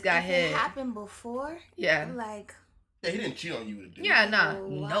yeah, I just got if hit. It happened before. Yeah. Like. Yeah, he didn't cheat on you with a dude. Yeah, nah,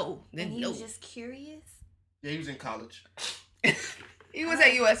 what? no, And then he no. was just curious. Yeah, he was in college. He was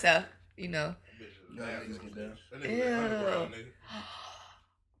at USF, you know. No, he's getting down.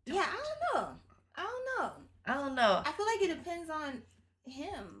 Yeah, I don't know. I don't know. I feel like it depends on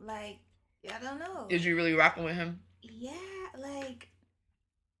him. Like, I don't know. Is you really rocking with him? Yeah, like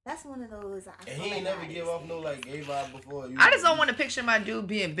that's one of those. I And feel he ain't like never give off no like gay vibe before. I just don't want to picture my dude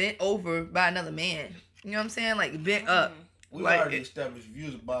being bent over by another man. You know what I'm saying? Like bent up. We like already it- established if you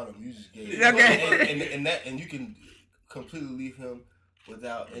was a bottom, you just gay. Okay. And you can completely leave him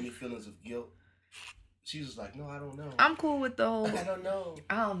without any feelings of guilt. She's just like, no, I don't know. I'm cool with the whole. I don't know.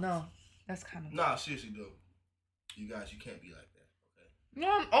 I don't know. That's kind of. Nah, seriously though, you guys, you can't be like that. No,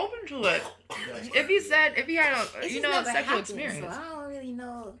 I'm open to it. You guys If can't he be said, if he had a, It's you just know, a never sexual happened, experience. So I don't really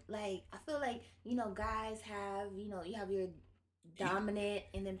know. Like, I feel like guys have, you have your dominant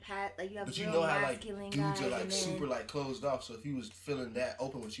and then like you have But you real know how like masculine dudes guys are like and then, super like closed off. So if he was feeling that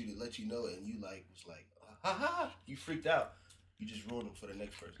open with you to let you know, and you like was like, ha ha, you freaked out. You just ruined them for the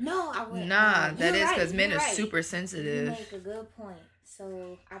next person. No, I wouldn't. Nah, that is because men you're are right. super You sensitive. make a good point.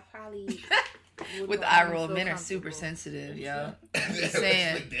 So I probably would With want the eye them to roll, feel men are super comfortable. sensitive, yo. Just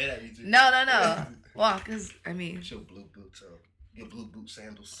saying. look dead at me too. No. Well, because, I mean. Get your blue boots on. Get blue boot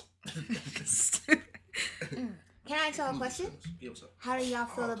sandals. Can I ask y'all a question? Yeah, what's up? How do y'all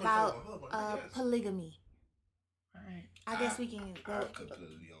feel Oh, about yes. polygamy? Alright. I guess we can I go.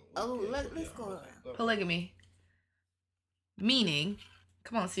 completely on. Oh, yeah, let's go around. Polygamy. Meaning,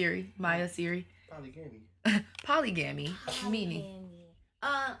 come on, Siri. Maya, Siri. Polygamy. Polygamy. Meaning. Polygamy.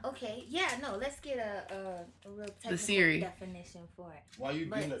 Okay. Yeah, no, let's get a real technical Siri. definition for it. While you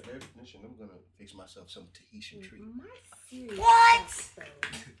But- getting that definition, I'm gonna fix myself some Tahitian treat. My Siri. What? sucks, though.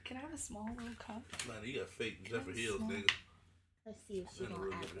 Can I have a small little cup? Man, you got fake Zephyr Hills, nigga. Let's see if she Been a gonna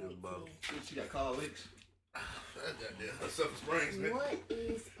real act good right bottle. today. See that Carl Wicks? That goddamn. That's Zephyr Springs, nigga. What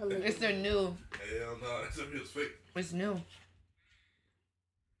is polygamy? It's their new. Hell no, that Zephyr Hills fake. It's new.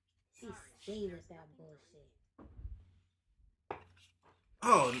 She stayed with that bullshit.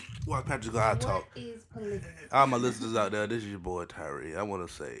 Oh, well, Patrick, I talk. What is polygamy? All my listeners out there, this is your boy Tyree. I want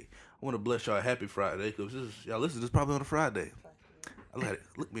to bless y'all a happy Friday, because y'all listen to this probably on a Friday. I like it.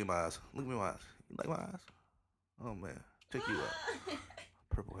 Look me in my eyes. Look me in my eyes. You like my eyes? Oh, man. Check you out.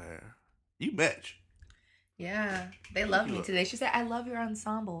 Purple hair. You match. Yeah. They love you me up. today. She said, I love your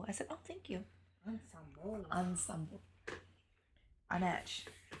ensemble. I said, oh, thank you. Ensemble. Ensemble. I match.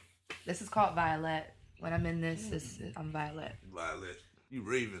 This is called Violet. When I'm in this I'm Violet. Violet. You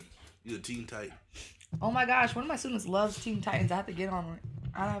Raven. You a Teen Titan. Oh my gosh, one of my students loves Teen Titans. I have to get on it.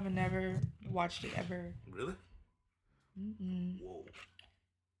 I haven't never watched it ever. Really? Mm-mm. Whoa.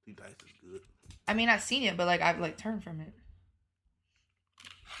 Teen Titans is good. I mean, I've seen it, but like I've like turned from it.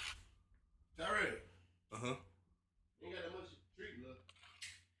 Tyree, Uh-huh. you ain't got that much treat left.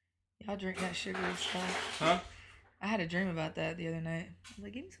 Y'all drink that sugary stuff. Huh? I had a dream about that the other night. I was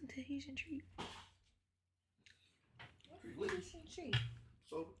like, give me some Tahitian treat. Tahitian treat.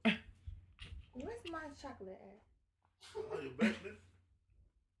 So, Where's my chocolate at? oh, you back there?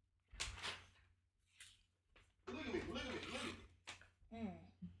 Look at me, look at me, look at me.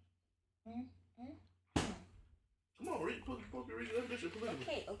 Come on, read. Read the definition.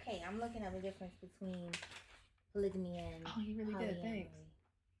 Polygamy. Okay. I'm looking at the difference between polygamy and Oh, you really did. polyamory.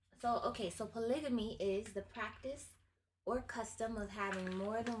 Thanks. So polygamy is the practice or custom of having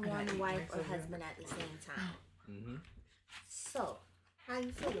more than I one got wife drinks or over here. husband at the same time. Mm-hmm. So, how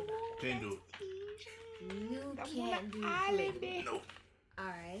you feel about it? Can't do You can't do polygamy. it. No.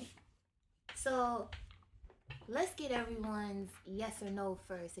 Alright. So, let's get everyone's yes or no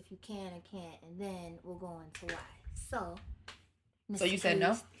first, if you can or can't, and then we'll go into why. So you said no?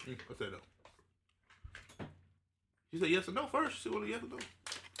 What's that, no? You said yes or no first. See what a yes or no.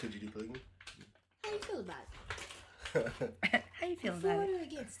 Could you do polygamy? How you feel about it? How you feel For about it? or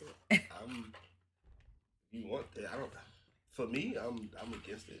against it? You want that? I don't. For me, I'm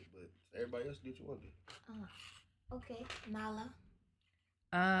against it, but everybody else do what you want to do. Okay, Nala.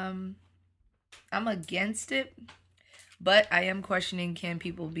 I'm against it, but I am questioning, can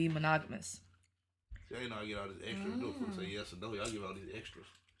people be monogamous? See, I ain't know I get all this extra. No folks say yes or no. Y'all give all these extras.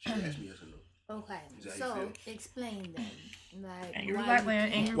 She asked me yes or no. Okay, Is that how you so explain then. Like, Angry why black you man,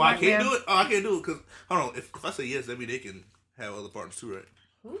 can't- angry Well, I black can't man. do it. Oh, I can't do it because hold on. If I say yes, that mean they can have other partners too, right?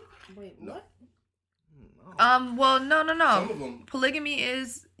 Who? Wait, No. what? No. Well, no. Some of them, Polygamy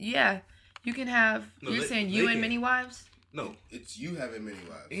is, yeah. You can have, No, you're they- saying they you and can. many wives? No. it's you having many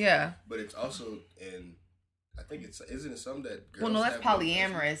wives. Yeah. But it's also, and I think isn't it some that girls Well, no, that's have one person?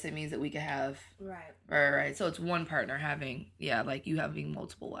 polyamorous. It means that we could have, Right. right. So it's one partner having, like you having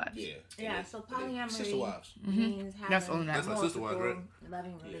multiple wives. Yeah. Yeah, And so and polyamory sister wives. means having That's only that. That's like sister wives, right? multiple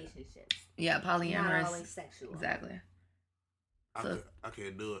loving relationships. Yeah, Not polyamorous. always sexual. Exactly. I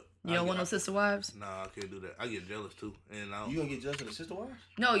can't do it. You don't want no sister wives? Nah, I can't do that. I get jealous too, and I You gonna get jealous of the sister wives?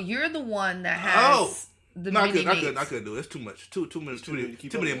 No, you're the one that has the no, I mini couldn't. I mates. couldn't do it. It's too much. Too many. Too many to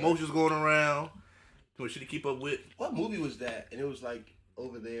keep Too up many with. emotions going around. Too much shit to keep up with. What movie was that? And it was like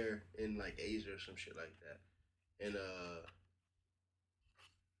over there in like Asia or some shit like that. And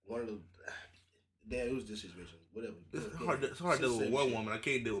one of the damn, it was this situation. Whatever. It's hard. It's hard to deal with one woman. I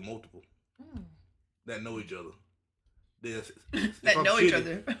can't deal with multiple that know each other. That know each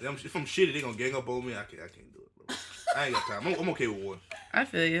other. If I'm shitty, they gonna gang up on me. I can't do it, bro. I ain't got time. I'm okay with one. I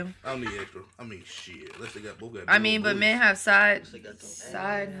feel you. I don't need extra. I mean, shit. Unless they got both got. I big mean, old but booties. men have side They got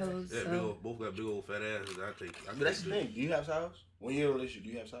them- hoes. Yeah, So. both got big old fat asses. I take. But that's the thing. Do you have side? When you're in a relationship, do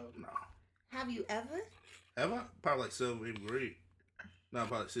you have side? Nah. Have you ever? Have I? Probably like 7th, 8th grade. Nah,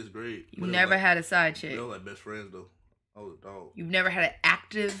 probably 6th grade. You've But it never was had a side like, chick. they were like best friends though. I was a dog. You've never had an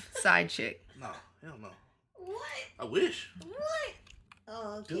active side chick. Nah, hell no. I wish. What?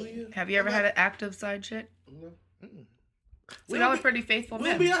 Oh, okay. Do you? Have you ever had an active side chick? No. So y'all was pretty faithful We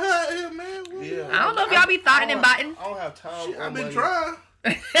men. be out here, man. Yeah. I don't know if y'all be thotting and biting. I don't have time. Shit, or I've been money. trying.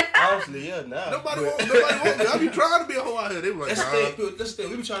 Honestly, yeah, nah. Nobody want me. I be trying to be a hoe out here. They be like, That's nah. the thing. People, that's the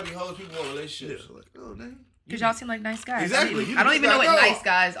thing. We be trying to be hoes. People want Yeah, relationships. like, oh, damn. Because y'all seem like nice guys. Exactly. I don't even know what Like, nice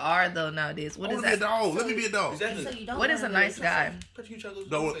guys are though nowadays. What I is wanna be a that? dog. Let me be a dog. Exactly. So you don't What want is a to nice be guy? Put you each other's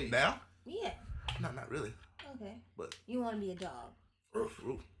No, face. now? Yeah. No, not really. Okay. But You want to be a dog. roof.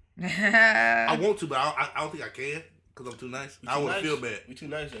 I I want to, but I don't think I can because I'm too nice. We I too want to nice. feel bad. We too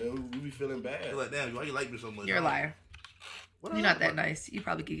nice, and we be feeling bad. They're like, damn, why you like me so much? You're a liar. What You're I not that like? nice. You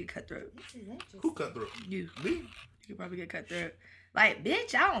probably could get cutthroat. This is interesting. Who cut through? You. Me? You could probably get cutthroat. Like,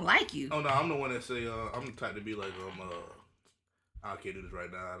 bitch, I don't like you. Oh no, I'm the one that say I'm the type to be like I can't do this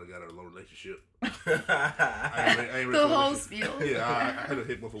right now. I got a long relationship. I ain't ready The for a whole relationship. spiel. Yeah, I had to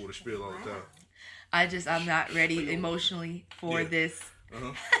hit motherfucker with a spiel all the time. I'm not ready emotionally for Yeah. this.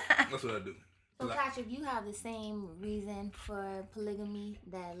 That's what I do. So, Like- Patrick, you have the same reason for polygamy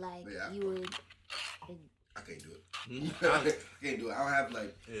that, like, Yeah. you would. I can't do it. Mhm. I can't do it. I don't have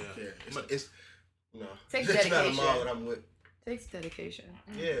like. Yeah. It's no. Takes It's not a dedication. mom that I'm with. Takes dedication.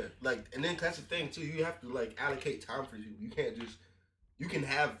 Yeah, like, and then that's the thing too. You have to like allocate time for you. You can't just. You can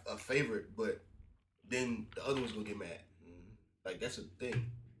have a favorite, but then the other one's gonna get mad. Like that's a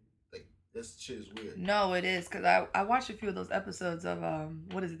thing. Like that shit is weird. No, it is because I watched a few of those episodes of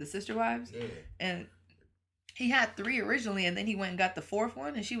what is it, The Sister Wives, Yeah. and he had 3 originally, and then he went and got the 4th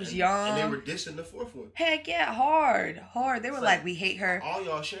one, and she was And young. they were dissing the 4th one. Heck yeah, hard. They were It's like, like, we hate her. All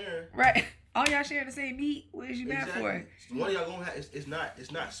y'all sharing. Right. All y'all sharing the same meat. What is you mad for? One of y'all gonna have. It's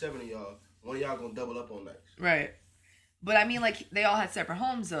not 7 of y'all. One of y'all gonna double up on nights. Right. But I mean, like, they all had separate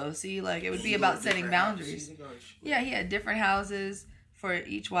homes, though. See, like, it would be You about go to setting different boundaries. houses. Yeah, he had different houses for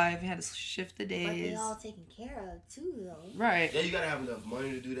each wife. He had to shift the But they days. all taken care of, too, though. Right. Yeah, you gotta have enough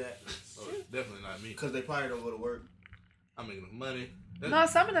money to do that. Oh, definitely not me. Because they probably don't go to work. I'm making enough money. No,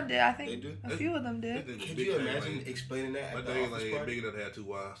 some of them did. I think They do? a few of them did. Could you imagine explaining that My at the day office like party? big enough to have 2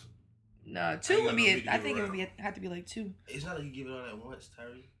 wives. No, ain't 2 got would no be. meat to I give think it would around. have to be like 2. It's not like you give it all at once,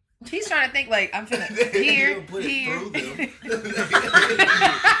 Tyree. He's trying to think like I'm finna You here, don't put it here, through them.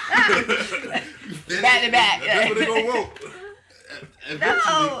 back to back. That's what they gonna want.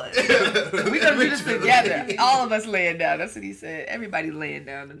 No, we gonna do this together. All of us laying down. That's what he said. Everybody laying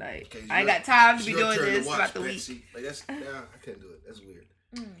down tonight. Okay, I ain't got time to It's be your doing turn to this watch, throughout the week. Betsy. Like that's I can't do it. That's weird.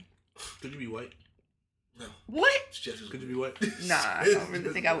 Could you be white? No, What? it's just as Could you weird. be white? Nah, I don't really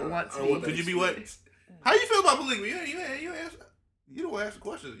think I would want I don't want to. Could you be that white? How you feel about polygamy? You answer. You don't ask the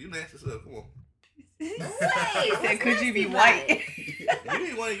question. You didn't ask yourself. Come on. He What's said, "Could you be nasty white?" about it? You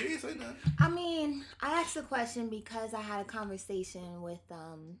ain't white. You ain't say nothing. I mean, I asked the question because I had a conversation with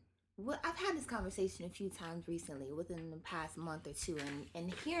I've had this conversation a few times recently within the past month or two,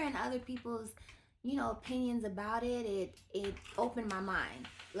 and hearing other people's opinions about it opened my mind.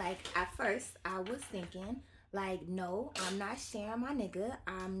 Like at first I was thinking like, no, I'm not sharing my nigga.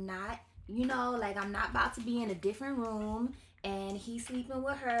 I'm not like I'm not about to be in a different room and he's sleeping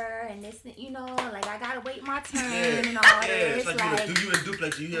with her and this, like I gotta wait my turn and all this. It's like you in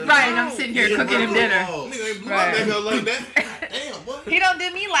duplex. You hear Right, and I'm sitting here cooking him dinner. Nigga ain't blew Right. my baby out like that. Damn, what? He don't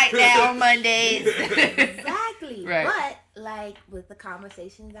do me like that on Mondays. Exactly. Right. But like with the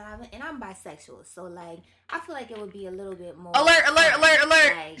conversations that and I'm bisexual, so like I feel like it would be a little bit more Alert!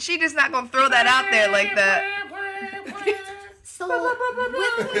 Like, She just not gonna throw that out there like that. so with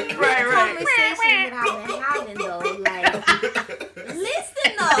the Right. conversations that I've been having though, like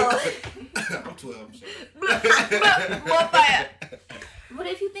listen though. I'm 12. I'm sorry. More fire. But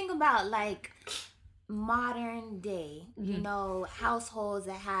if you think about like modern day, households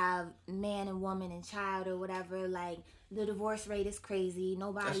that have man and woman and child or whatever, like the divorce rate is crazy.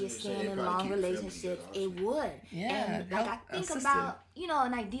 Nobody That's is what you're saying. staying They in probably long keep the family relationships. together, It would. Yeah, And like I help think a sister. about,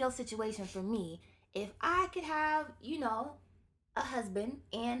 an ideal situation for me. If I could have, a husband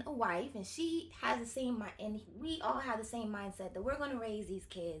and a wife, and she has the same mind, and we all have the same mindset that we're going to raise these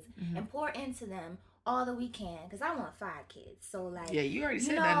kids and pour into them all that we can, because I want 5 kids. So like, Yeah, you already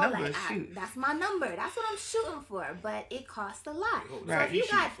said that number. Shoot. that's my number. That's what I'm shooting for. But it costs a lot. Oh, So right. if you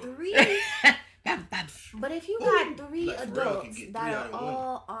got shooting 3, Bam, bam. but if you got 3 Like, Pharrell can adults get that 3 are out of one.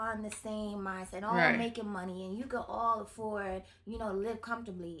 all on the same mindset, all Right. making money, and you can all afford, live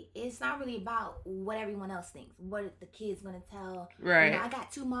comfortably, it's not really about what everyone else thinks. What the kid's gonna tell. Right. I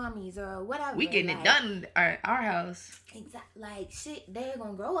got 2 mommies or whatever. We getting it like, done at our house. Like shit, they're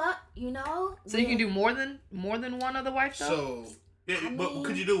gonna grow up, So you can do more than one other wife though? So, Yeah, I but mean-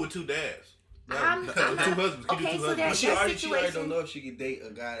 could you do it with 2 dads? I'm Two not- husbands. Could okay, you do 2 so husbands? there's- but she already situation- don't know if she could date a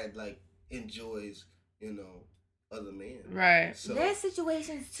guy that like enjoys, other men. Right. So There's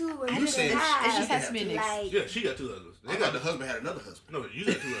situations too where You you said can have. it just has to be a like, Yeah, she got 2 husbands. I thought the husband had another husband. No, you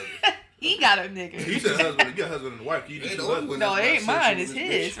got 2 husbands. He got a nigga. He said husband. You got husband and wife. You Ain't need the 2 only one husbands. No, it ain't mine. It's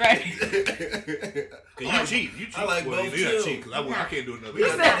his, right? Cause you cheat. You cheat. I like well, both you too. not cheat. Cause I can't do another. We got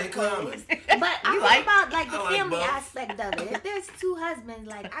said- that in common. But I'm like- about like the I like family both. aspect of it. If there's 2 husbands,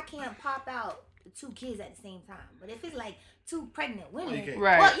 like I can't pop out 2 kids at the same time. But if it's like 2 pregnant women, you can't.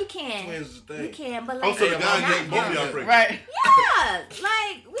 Right. well, you can. Twins is the You thing. can, but Oh, like so the Yeah, guy not get both of y'all young. pregnant. Right. yeah,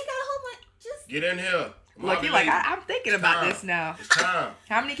 like we got a whole bunch. Just Get in here. Look, you like, I'm thinking about this now. It's time.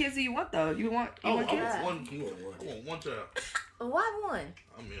 How many kids do you want, though? You want I kids? want one. You want one. I want one child. why one?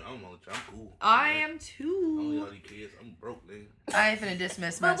 I mean, I don't know. I'm cool. I am I don't need too. all these kids. I'm broke, nigga. I ain't finna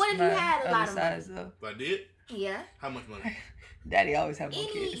dismiss But my, what if you my had a other lot of money? sides, though. If I did, Yeah, how much money? Daddy always have more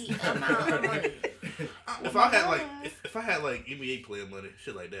any kids. amount of money. If I had like, if I had like NBA player money,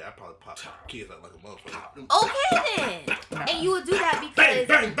 shit like that, I'd probably pop kids out like a motherfucker. Okay then, and you would do that Bang, because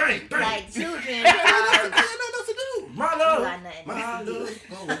bang, bang, bang. like children. I got nothing else to do. My You love. got nothing My to do. love.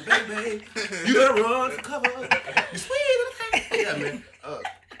 Oh, baby. You better run for cover. You sweet. Yeah, man.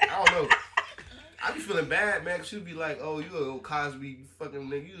 I don't know. I be feeling bad, man, 'cause she'd be like, oh, you a old Cosby fucking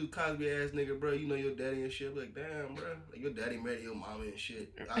nigga. You a Cosby ass nigga, bro. You know your daddy and shit. Like, damn, bro. Like, your daddy married your mama and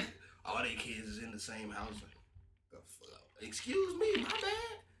shit. All they kids is in the same house. Like, the fuck? Excuse me, my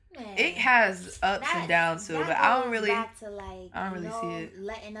bad. Man. It has ups and downs too, that but I don't goes really. back to like I don't you really know, see it.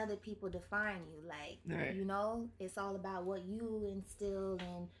 letting other people define you. Like Right. you know, it's all about what you instill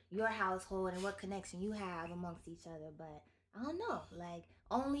in your household and what connection you have amongst each other. But I don't know, like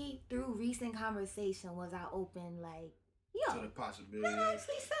only through recent conversation was I open. Like, To yo, the possibility. that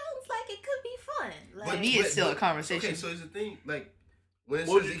actually sounds like it could be fun. Like, To me, it's still a conversation. Okay, so it's the thing, like, when it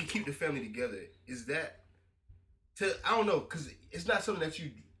What says would they can keep the family together, is that, I don't know, because it's not something that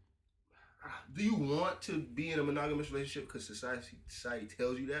you, do you want to be in a monogamous relationship because society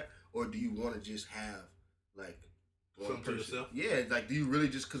tells you that, or do you want to just have, like, one Something to person? yourself? Yeah, like, do you really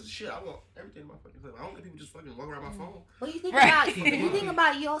just, because shit, I want everything in my fucking life. I don't let people just fucking walk around my phone. Well, you think Right. about you think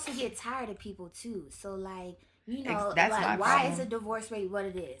about you also get tired of people too. So like you know, That's my like why is problem. the divorce rate what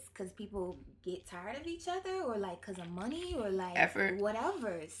it is? Because people get tired of each other, or like because of money, or like Effort.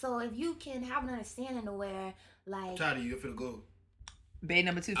 whatever. So if you can have an understanding to where like I'm tired of you, if it'll go. Babe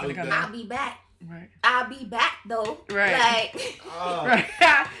number 2 I'll finna be come back. I'll out. be back. Right. I'll be back though. Right. Like Oh,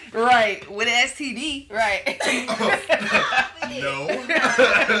 Right. Right. With an STD. Right. no.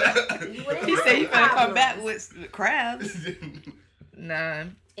 He said you better come back with crabs. Nah.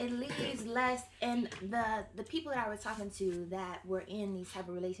 It leaves less, and the people that I was talking to that were in these type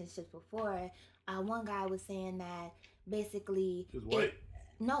of relationships before, one guy was saying that basically Just white.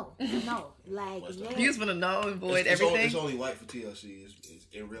 no, like What's that? they're- You just wanna know and avoid It's everything. only white for TLC. It's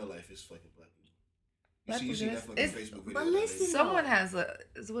in real life, it's fucking black people. You see that fucking It's- Facebook video. but that listen, lady- Someone has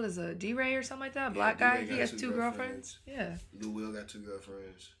what is a D-Ray or something like that? A black Yeah, guy. D-Ray He got has 2 2 girlfriends. Yeah. Lou Will got 2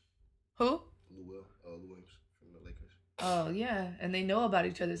 girlfriends. Who? Lou Williams from the Lakers. Oh yeah, and they know about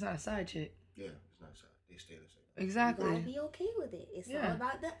each other. It's not a side chick. Yeah, it's not side. They stay the same. you Exactly. gotta be okay with it. It's Yeah. all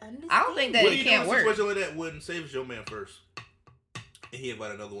about the understanding. I don't think that What it do you do can't in a work. situation like that when say it's your man first, and he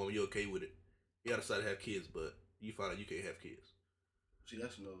invited another woman? You okay with it? You gotta decide to have kids, but you find out you can't have kids. See,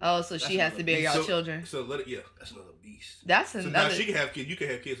 that's another. Oh, so that's she has another to bear beast. y'all So- children. So let it, yeah. That's another beast. That's So now another. she can have kids. You can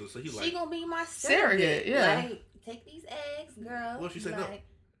have kids. So he She like, gonna be my Surrogate, yeah. Like, take these eggs, girl. What if she said no? like,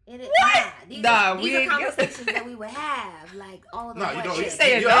 It is, What? These Nah, are, we these are ain't got- conversations that we would have, like all the no, you way. don't. She You,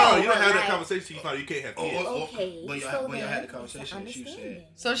 said you, no, you don't have like- that conversation. You find out you can't have kids. Okay, But so y'all had then the conversation and it's she said, understanding.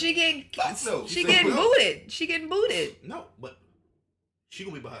 So she getting Fuck no. she She getting said no. booted. She getting booted. No, but she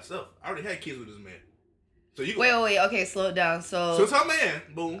gonna be by herself. I already had kids with this man. So you Wait. Okay, slow it down. So it's her man,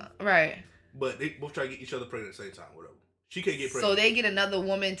 boom. Right. But they both try to get each other pregnant at the same time, whatever. She can't get So pregnant. they get another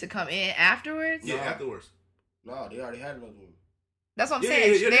woman to come in afterwards. yeah, No. afterwards. No, they already had another one. That's what I'm Yeah,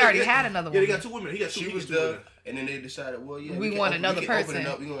 saying. yeah, they yeah, already yeah. had another Yeah, woman. they got 2 women. He got 2. She he was got 2 there, women. and then they decided, well, yeah, We can want open- another we can open person. it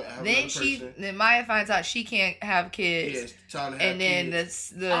up. We gonna have Then another person. Maya finds out she can't have kids, Yeah, it's time to have and then kids.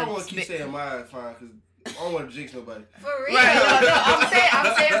 the I don't want to keep saying mine, fine, because I don't want to jinx nobody. For real. right. No,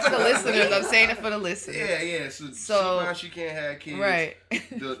 I'm saying it for the listeners. I'm saying it for the listeners. Yeah. So So- she finds she can't have kids. Right.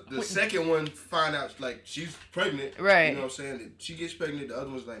 The second one find out like she's pregnant. Right. You know what I'm saying? She gets pregnant. The other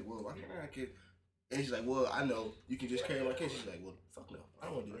one's like, well, why can't I have kids? And she's like, well, I know you can just carry my kids. She's like, well, fuck no, I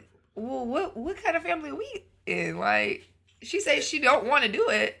don't want to do that. Well, what kind of family are we in? Like, she says she don't want to do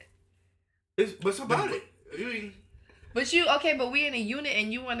it. But it's about it. I mean, But we in a unit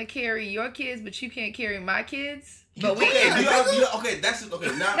and you want to carry your kids, but you can't carry my kids. But we That's okay.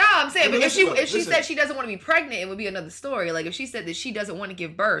 Now, no, I'm saying, but if she listen. said she doesn't want to be pregnant, it would be another story. Like if she said that she doesn't want to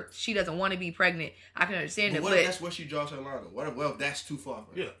give birth, she doesn't want to be pregnant, I can understand it. What But if that's where she draws her line? What if that's too far?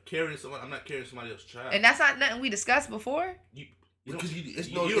 Yeah, carrying someone. I'm not carrying somebody else's child. and that's not nothing we discussed before. You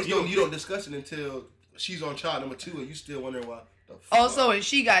don't discuss it until she's on child number 2, and you still wondering why. Also, and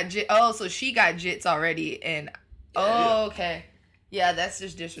she got so she got jits already, and okay. Yeah, that's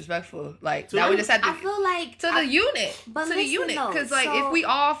just disrespectful. Like So now we just had to I feel like to the unit, but to the listen, unit, though, because like so- if we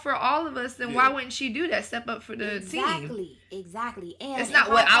all for all of us, then why wouldn't she do that? Step up for the team. Exactly. And It's not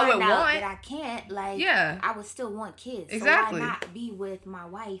if what I would find out want. that I can't, like, Yeah. I would still want kids. Exactly. So why not be with my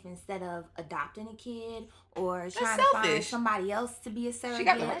wife instead of adopting a kid or That's trying to find selfish. somebody else to be a She got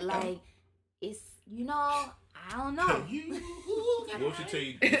surrogate? the right, though. Like, it's I don't know. What would she tell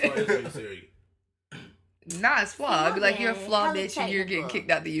you as far as being surrogate? Nah, it's flawed. I'd be like, you're a Okay, flawed hella bitch and you're getting technical.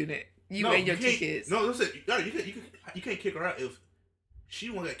 kicked out the unit. You and your 2 can't- kids. No, listen, you can't kick her out if she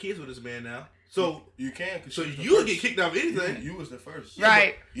want to got kids with this man now. So you can. So you would get kicked out of anything. You was the first,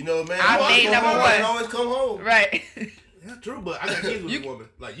 Right? You know, man. I made number one. Always come home. Right. Yeah, true, but I got kids with a woman.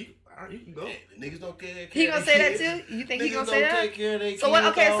 Like you can go. Niggas don't care. He gonna say that too? You think he gonna say that? So what?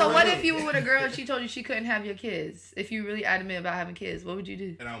 Okay, so what if you were with a girl and she told you she couldn't have your kids? If you really adamant about having kids, what would you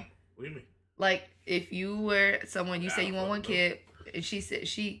do? And what do you mean? Like if you were someone, you say you want one kid, and she said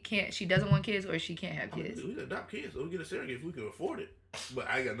she doesn't want kids or she can't have kids. We can adopt kids, or we get a surrogate if we can afford it. But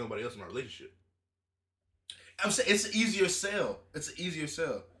I got nobody else in my relationship. I'm saying it's an easier sell. It's an easier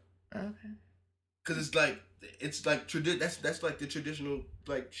sell. Okay. Cause it's like that's like the traditional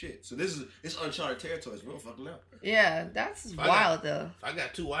like shit. So it's uncharted territories. We don't fucking know. Yeah, that's wild though. If I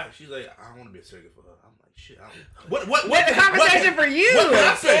got 2 wives, she's like, I don't want to be a surrogate for her. I'm like, shit. What the conversation for you? What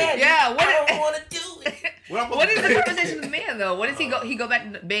can I say? Yeah. I don't want to do it. What is the conversation with the man though? What does he go? He go back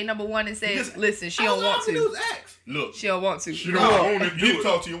to babe number 1 and say, "Listen, she don't want to. Look, She don't want to. you need to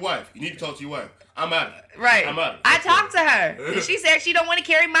talk to your wife. You need to talk to your wife. I'm out of it. Right. I'm out of it. I talked to her, and she said she don't want to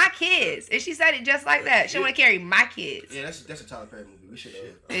carry my kids, and she said it just like that. She don't want to carry my kids. Yeah, that's a Tyler Perry movie. We should.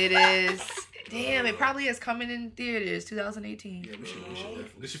 It is. Damn, it probably is coming in theaters 2018. Yeah, we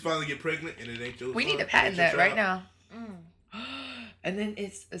should. Did she finally get pregnant and it ain't your? We need to son? patent It ain't that your right child? now. And then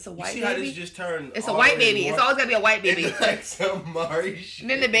it's a white see how baby. this just turned? It's a white baby. It's always gonna be a white baby. Like some Mari shit. And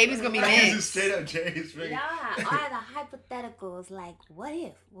then the baby's gonna be Like, it's mixed. just straight up James Frank. Yeah, all the hypotheticals, like, what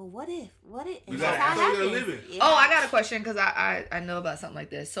if? Well, what if? What if? You And gotta- that's how that's it how you gotta happens. live it. Yeah. Oh, I got a question because I know about something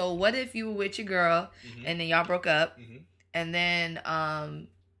like this. So what if you were with your girl and then y'all broke up and then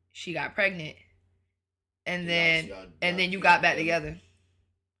she got pregnant and then you got back together.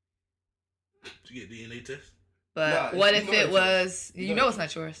 To get DNA test. But Nah, what you if know it it's was yours. you know it's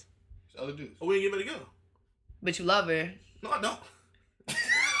not yours, It's other dudes. Oh, we ain't get back together. but you love her. No, I don't.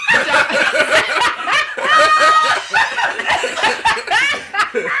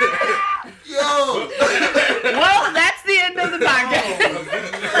 Yo. Well, that's the end of the podcast.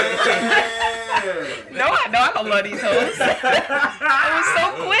 No, I don't love these hoes. It was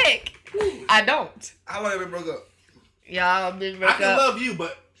so quick. I don't. How long have we broke up? Y'all been I broke can up. love you,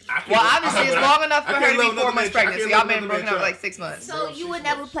 but I can't. Well, obviously it's long enough for I her can't to be love 4 another months man- I pregnant. So can't y'all love been another broken man up like child. 6 months. So you would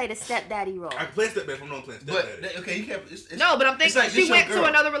never play the stepdaddy role. I can play stepdad from no playing stepdaddy. But okay, you can't. It's, No, but I'm thinking like, she this went your to girl.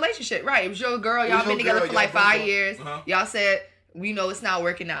 another relationship. Right. It was your girl. It Y'all was been your together girl, for like y'all 5 broke up. years. Uh-huh. Y'all said, we know it's not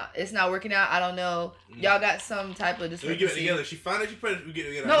working out. It's not working out. I don't know. Y'all got some type of So we get back discrepancy. together. She find out she pregnant. We get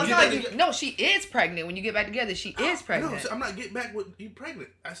together. No, it's We not get like back you, no, she is pregnant. When you get back together, she is pregnant. No, I'm not getting back with you pregnant.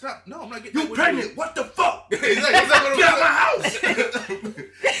 I stop. No, I'm not getting You back with pregnant? What the fuck? Exactly. Exactly. Get out my house.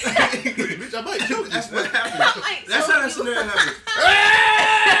 Bitch, I might kill That's you. what happens. That's how that scenario happens.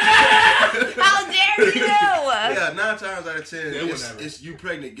 How dare you? Yeah, 9 times out of 10, Yeah, whatever. it's you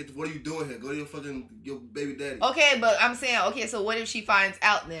pregnant. What are you doing here? Go to your baby daddy. Okay, but I'm saying, okay, so what if she finds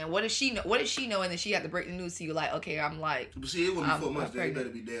out then? What if she know? What if she know and then she had to break the news to you? Like, okay, I'm like, But see, it wouldn't I'm be 4 months. Then it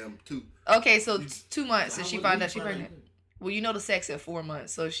pregnant. better be damn 2. okay, so 2 months and How she would found you out she find pregnant. Well, you know the sex at 4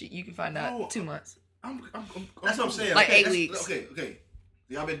 months, so you can find out No. 2 months. That's what I'm saying. Like okay, 8 that's- weeks. Okay.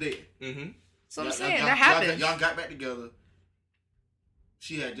 Y'all been dating. Mm-hmm. So I'm Y'all- saying y'all- that happens. Y'all got back together.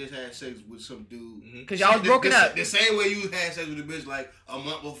 She had just had sex with some dude. Cause y'all was broken up. The same way you had sex with a bitch like a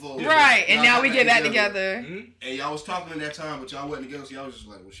month before. Right, and Y'all now got we get back together. And y'all was talking in that time, but y'all wasn't together, so y'all was just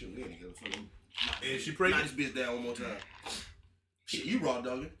like, well, shit, we ain't together. Fuck them. And she Knock pregnant. this bitch down one more time. Shit, you raw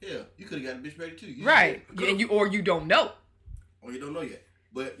dogging. Yeah, you could have got the bitch pregnant too. You Right, just and you don't know. or you don't know yet.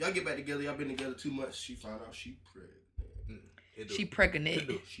 But y'all get back together. Y'all been together 2 months. She found out she pregnant. She pregnant. Couldn't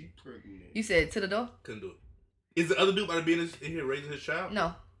do it. She pregnant. You said to the door? Couldn't do it. Is the other dude about to be in here raising his child?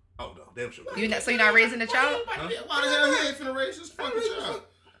 No. Oh no, damn sure. So you're not raising a child? Why the hell he ain't finna raise his fucking child?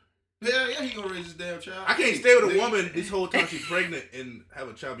 Yeah, he gonna raise his damn child. I can't stay with a woman this whole time she's pregnant and have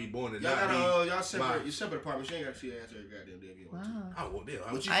a child be born and not me. Y'all separate. You separate apartments. She ain't got to see her ass every goddamn day if you want to. Wow. Oh well, damn.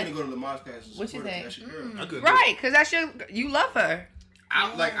 But you finna go to Lamar's classes. What you think? That's your girl. I couldn't Right, because you love her.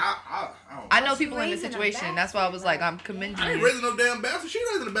 I I know people in this situation. That's why I was like, I'm commending I ain't you. raising no damn bastard. She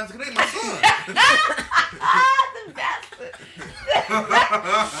raising a bastard. 'Cause they ain't my son. The bastard.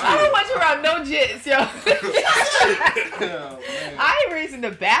 I don't want you around no jits, yo. I ain't raising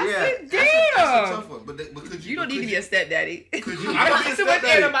the bastard. That's a Damn. tough one. But could You don't need to be a stepdaddy. I don't be a Too much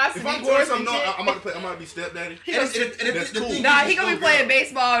stepdaddy. animosity If I'm going towards something, the no, jit. I'm about to be stepdaddy. That's cool. Nah, he gonna be playing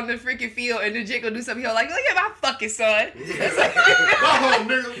baseball in the freaking field, and the jit gonna do something. He'll like, look at my fucking son. It's like,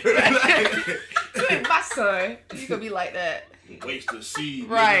 nigga. look at my son. You gonna be like that, Waste the seed.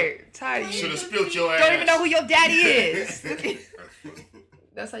 right? Tired of Should you. have spilled your ass. Don't even know who your daddy is.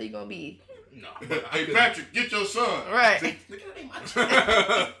 That's how you gonna be, No. Hey Patrick, get your son. right?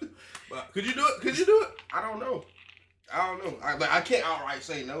 Could you do it? Could you do it? I don't know. I can't outright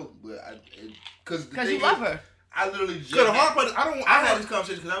say no, but because Because you love her. I literally just. Cause the hard part, I had this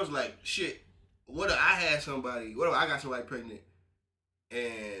conversation because I was like, shit. What if I had somebody? What if I got somebody pregnant,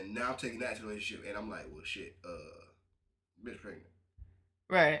 and now I'm taking that to the relationship, and I'm like, well, shit, bitch pregnant.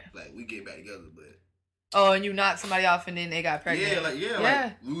 Right. Like we get back together, but. Oh, and you knocked somebody off, and then they got pregnant. Yeah. Yeah.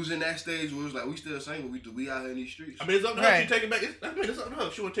 Like we was in that stage where it was like we still single. We out here in these streets. I mean, it's up to her. Right. She take it back. It's up to her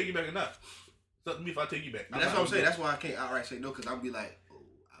if she want to take you back or not. It's up to me if I take you back. But that's what I'm saying. That's why I can't outright say no, because I'll be like,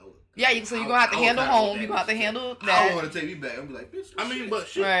 oh, Yeah, so you're gonna have to handle home. You're gonna have to handle I that. don't want to take me back. I'll be like, bitch. I mean, shit. but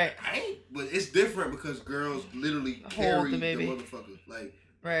shit. Right. I ain't. But it's different because girls literally Hold carry the the baby. motherfucker. Like,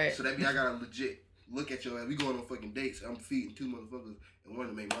 Right. so that means I gotta legit look at your ass. We going on fucking dates. I'm feeding two motherfuckers and one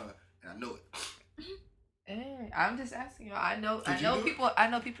to make mine, and I know it. Hey, I'm just asking you. I know Could you do it?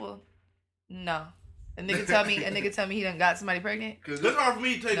 people. No. A nigga tell me he done got somebody pregnant. Cause That's hard for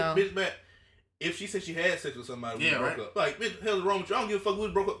me to take No. a bitch back. If she said she had sex with somebody, we Yeah, broke right. up. Like, bitch, the hell's wrong with you? I don't give a fuck who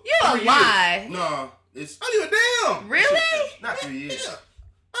broke up. You a 3 years. lie. no, it's I don't give a damn. Really? not 3 years. Yeah.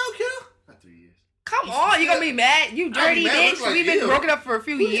 I don't care. Not 3 years. Come on, you gonna be mad? You dirty mad, bitch. it's like, We've been ew. broken up for a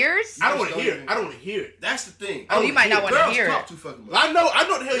few years. I don't want to hear it. I don't want to hear it. That's the thing. Oh, you might not want to Girls hear talk it. too fucking much. I know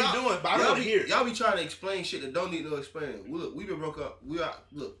what the hell Y'all- you're doing, but I don't y'all want to be- hear it. Y'all be trying to explain shit that don't need no explaining. Look, we been broke up.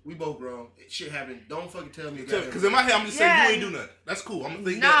 We both grown. Shit happened. Don't fucking tell me. Because in my head, I'm just saying, you ain't do nothing. That's cool. I'm going to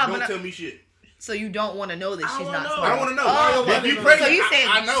think Nah, that. but Don't tell me shit. So you don't want to know that I she's don't not know. smart. I don't want to know. Oh, If you so pregnant, So you saying?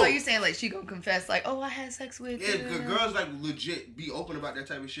 I know. So you saying like she gonna confess like, oh, I had sex with? Yeah, because girls like legit be open about that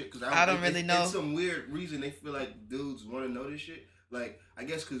type of shit. Because I don't really know. It's some weird reason they feel like dudes want to know this shit. Like, I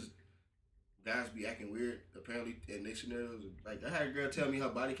guess because guys be acting weird apparently in their scenarios. Like, I had a girl tell me her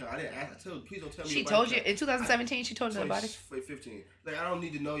body count. I didn't ask. I told her, please don't tell me. She your body told you count. in 2017. She told you her body. 15. Like, I don't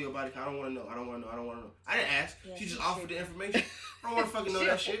need to know your body count. I don't want to know. I don't want to know. I didn't ask. Yeah, she just she offered should. the information. I don't want to fucking know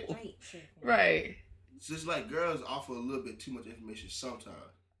that shit. Right. It's just like girls offer a little bit too much information sometimes.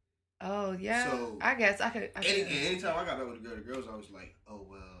 Oh yeah. So- I guess I could. Anytime I got back with a girl, the girls always like, oh,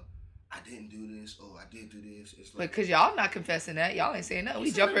 well, I didn't do this. Oh, I did do this. It's like, Because y'all not confessing that. Y'all ain't saying nothing. We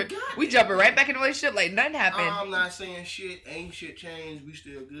It's like, jumping. God We damn. jumping right back in the relationship like nothing happened. I'm not saying shit. Ain't shit changed. We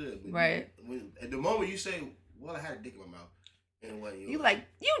still good. But Right. At the moment you say, well, I had a dick in my mouth. And it wasn't You yours. like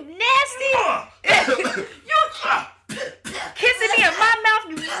you nasty. You kissing me in my mouth,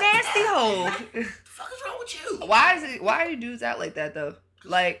 you nasty hoe. What the fuck is wrong with you? Why are you dudes out like that though?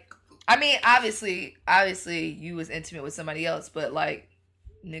 Like, I mean, obviously, you was intimate with somebody else, but like,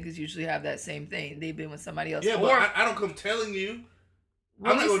 niggas usually have that same thing. They've been with somebody else. Yeah, Or- but I don't come telling you.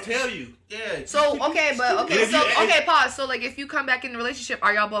 I'm not going to tell you. Yeah. So okay, If you- pause. So like, if you come back in the relationship,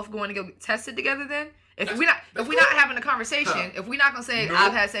 are y'all both going to go get tested together then? If we're not having a conversation, if we're not gonna say No,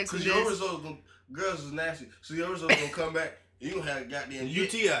 I've had sex with Because your this, results, girls is nasty. So your results gonna come back. And you gonna have a goddamn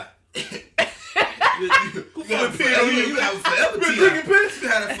UTI. You have a forever Been TI. drinking piss? You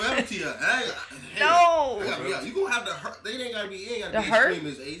had a forever TI. No. You gonna have the hurt. They ain't gotta be. You ain't The gotta be hurt?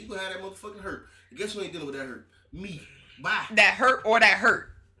 extreme as age. You gonna have that motherfucking hurt. And guess who ain't dealing with that hurt? Me. Bye. that hurt or that hurt.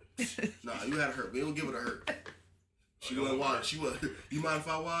 Nah, you had a hurt. We don't give it a hurt. She went wild. She went. You mind if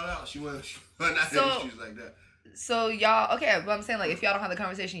I wild out? She went not So- having issues like that. So y'all, okay, but I'm saying like if y'all don't have the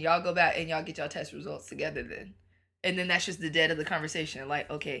conversation, y'all go back and y'all get y'all test results together then, and then that's just the dead of the conversation. Like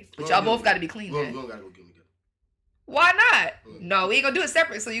okay, but y'all both got to be clean We then. don't gotta go get them together. Why not? No, we ain't gonna do it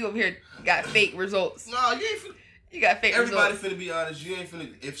separate. So you over here got fake results. No, you ain't. Finna, You got fake everybody results. finna be honest. You ain't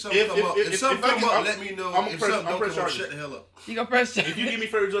finna. If something If- come if- up, if- if something if I come get- up, I'm- let me know. I'm If press- something I'm don't press come up, charges. shut the hell up. You gonna press If you give me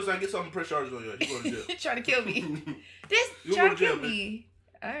fair results, I get something press charges on you. You go to jail. you trying to kill me? This You trying go to to kill jail, me.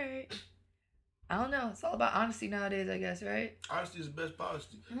 All right. I don't know. It's all about honesty nowadays, I guess, right? Honesty is the best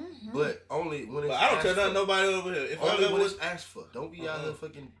policy, Mhm. but only when it's But I don't asked tell for. nobody over here. If I Only ever when was, it's asked for. Don't be out here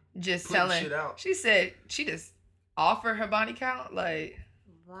fucking Just putting telling. shit out. She said she just offered her body count, like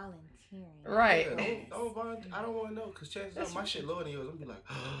Volunteering. right, Yeah, I don't want to know because chances are my shit lower than yours. I'm gonna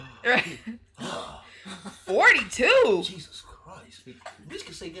be right. like, 42. Jesus Christ, bitch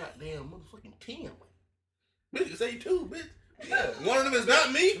can say goddamn motherfucking 10. bitch, you say 2, bitch. Yeah, One of them is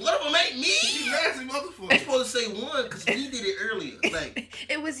not me. one of them ain't me. You nasty I'm motherfucker. supposed to say 1 because we did it earlier. Like,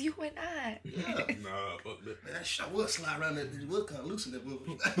 It was you and I. yeah. Nah, fuck that. Man, that shit would slide around that bitch. Would kind of loosen that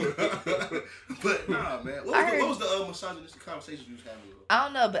motherfucker. But nah, man. I What heard- was the misogynistic conversations you was having? I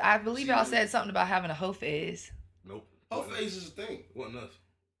don't know, but I believe y'all said something about having a hoe phase. Nope. Whole phase is a thing. Wasn't us.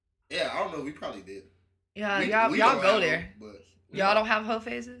 Yeah, I don't know. We probably did. Yeah, We y'all don't go have there. them, but Y'all don't have hoe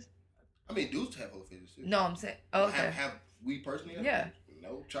phases? I mean, dudes have whole phases too. No, I'm saying. Oh, okay. Have we personally? Have Yeah.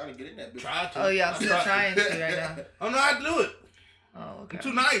 No, trying to get in that bitch. Try to. Oh, yeah, I'm I still tried. trying to right now. I don't know how to do it. Oh, okay. I'm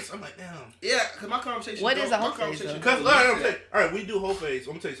too nice. I'm like, damn. Yeah, because my conversation. What is a my whole phase, conversation though? Because, goes all right, into I'm that. saying, all right, we do whole phase. I'm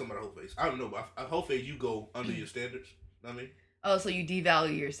going to tell you something about a whole phase. I don't know, but a whole phase, you go under your standards. Know what I mean? Oh, so you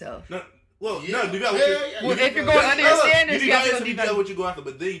devalue yourself. No, well, Yeah. no, you got what Yeah, you. yeah, Well, yeah. if you're going under your standards, you have to go you devalue. got what you go after,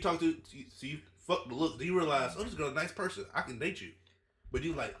 but then you talk to, so you fuck the look, then you realize, oh, this girl's a nice person. I can date you. But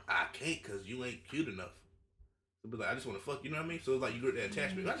you like, I can't because you ain't cute enough. But like, I just want to fuck you, know what I mean? So it's like you get that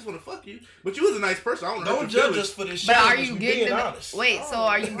attachment. I just want to fuck you. But you was a nice person. I don't Don't judge us for this shit. But are because you we getting being to honest. wait? So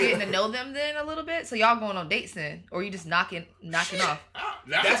are you getting to know them then a little bit? So y'all going on dates then, or you just knocking off?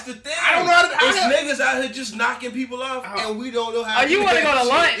 That's the thing. I don't know how to- It's niggas out here just knocking people off, and we don't know how. Oh, you want to go to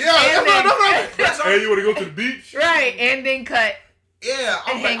lunch? Yeah, and then, That's all. Hey, you want to go to the beach? right, and then cut. Yeah,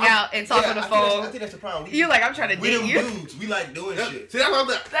 And hang out and talk on the I phone. think that's the problem. You like I'm trying to we date them you. dudes. We like doing shit. See, that's what I'm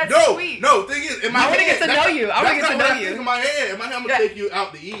saying. That's no, sweet. No, thing is, in my I wanna head, get to know you. I wanna that's get to not what know I you. think in my head. In my head, I'm gonna Yeah. take you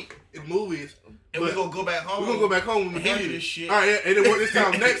out to eat in movies. And we're gonna go back home. We're gonna go back home and handle do this shit. All right, yeah, and then what this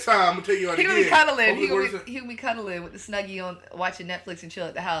time? Next time, I'm gonna take you out He again. gonna be cuddling. Hopefully He works gonna be, he gonna be cuddling with the snuggie on, watching Netflix and chill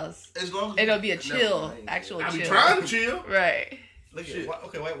at the house. As long as It'll be a Never chill, mind. actual I be chill. trying to chill. Right. Look at Shit. it.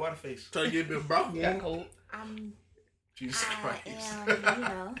 Okay, why the face? Try to get a bit of broth Got warm. cold. Jesus I Christ. am, you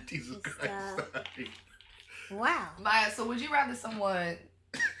know, Jesus just, Christ. wow. Maya, so would you rather someone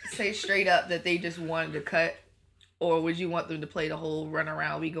say straight up that they just wanted to cut, or would you want them to play the whole run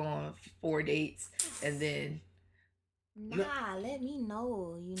around? We go on 4 dates and then Nah, let me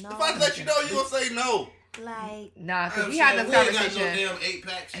know. You know, If I let you know, you gonna say no. like nah, because we I'm had saying, this we ain't conversation. got no damn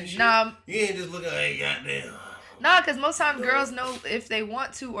 8-packs and shit. Nah, You ain't just looking like, hey, goddamn. nah, because most times girls know if they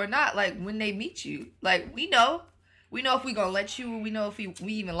want to or not. Like when they meet you, like we know if we gonna let you. We know if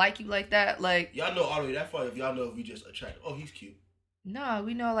we even like you like that. Like Y'all know all the way that far if y'all know if we just attracted. Oh, he's cute. no,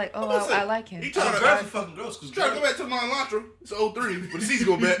 we know like I'm oh gonna say, I like him. he Girls trying are to fucking girls. Cause try to go back to my Elantra. It's 03, but the seats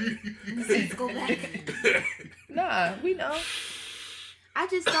go back. let's go back. Nah, we know. I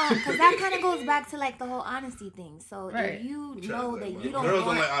just don't, because that kind of goes back to like the whole honesty thing. So Right. if you know that you don't Girls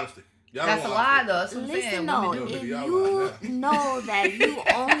want, don't like honesty. Y'all That's a don't lie want though. That's what I'm saying. listen though, Women do. if Y'all you lying know that you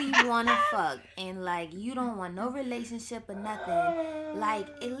only want to fuck and like you don't want no relationship or nothing, like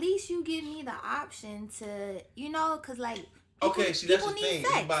at least you give me the option to, you know, because like Okay, see that's the people thing. need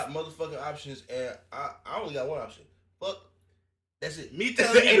It's sex. about motherfucking options, and I only got one option. Fuck. That's it. Me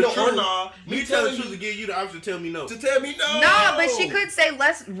telling you Ain't the no truth. or nah. Me telling the truth to give you the option to tell me no. to tell me no. Nah, but she could say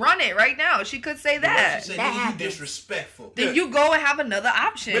let's run it right now. She could say that. She said, That "Nigga, you happens. disrespectful." Then you go and have another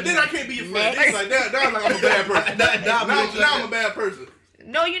option. But then I can't be your friend. Next. It's like that. Now I'm like I'm a bad person. now I'm a bad person.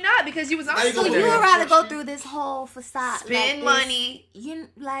 No, you're not because you was Now you honest So gonna with you Yeah. would her. rather go through this whole facade, Spend like this, money. you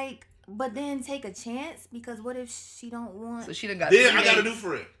like, but then take a chance because what if she don't want? So she done got. Then I 3 got a dates. new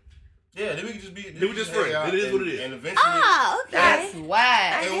friend. Yeah, then we can just be. Then we just friends. It is what it is. And eventually, Ah, okay. That's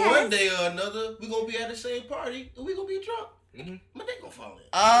why. and one day or another, we gonna be at the same party and we gonna be drunk. Mm-hmm. My dick gonna fall in.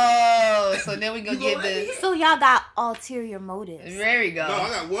 Oh, so then we gonna You get gonna let this. So y'all got ulterior motives. There you go. No, I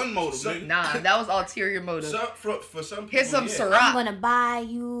got one motive, So- nigga. Nah, that was ulterior motive. For some people, Here's some yeah. Ciroc. I'm gonna buy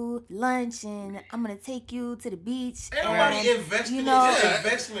you lunch and I'm gonna take you to the beach. Ain't nobody and, investing you in know, this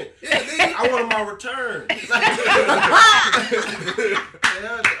investment. Yeah, nigga. I want my return.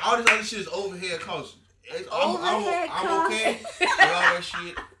 Yeah, all this other shit is overhead costs. Overhead I'm okay with all that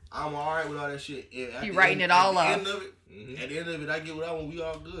shit. I'm alright with all that shit. And at You the writing end- it all at off. the end of it, Mhm. At the end of it, I get what I want. We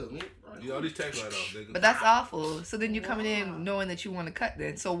all good. You all these tax write-offs, nigga. But that's awful. So then you're coming in knowing that you want to cut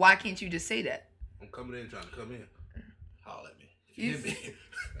then. So why can't you just say that? I'm coming in trying to come in. Holler at me. If You- you hit me.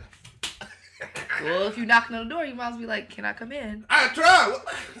 Well, if you knocking on the door, you might as well be like, can I come in? I tried. What?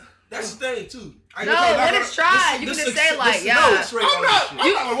 That's the thing too. I No, ain't gonna what knock is on- try? You this can just is- say like, this- yeah. No, straight I'm on not. this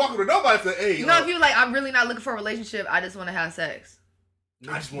I'm not gonna walk up to nobody and say, "Hey, You know, if you like, I'm really not looking for a relationship. I just want to have sex.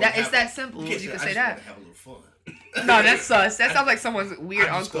 I just want That it's that simple. You can say that. Have a little fun. No, that's sus. That sounds like someone's weird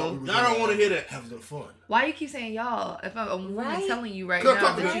I just thought uncle. we were I don't gonna want to hear that. Have a little fun. Why you keep saying y'all? If I'm a woman Right? telling you right Cause I'm now,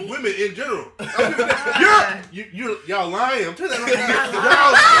 talking that- to women in general. Ah. Y'all lying. I'm telling you right Not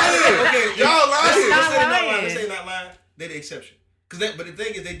now. lying. Y'all lying. Not Let's say not lying. lying. Let's say not lying. They're the exception. But the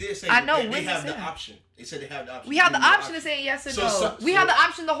thing is, they did say I know, they women have said the that. option. They said they have the option. we have the Give you option of saying yes or So- no. so- We so have the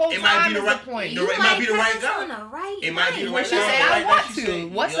option the whole it might time. be Is the the right- point. the right- it might be the right pass guy. on the right It might be the line. When right she guy. say I Right, want like she to, say,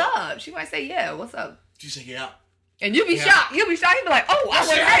 what's yeah. up? She might say yeah. What's up? She said, "Yeah." And you be Yeah. shocked. He'll be shocked. He'll be like, oh, I That shit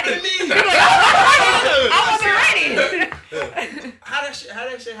wasn't happened ready. to me. He'll be like, I wasn't ready. How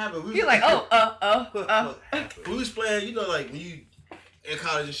that shit happen? We He's was- like, oh, we was playing, you know, like when you in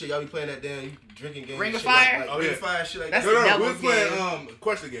college and shit, y'all be playing that damn drinking game. Ring and of shit, like- Fire? Like, Oh, Ring yeah. of Fire, shit like That's that. No, we devil's was playing game.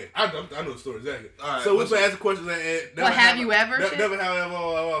 question game. I know the story exactly. All right, So we what's play up? asking questions and What, have you ever shit? Never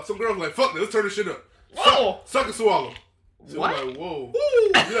have some girls like fuck this, let's turn this shit up. Whoa. Suck and swallow. So What? we're like, whoa.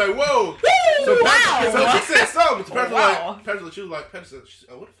 You're like, whoa. So, Wow. so she said something. So Pastor Wow. she was like, Pastor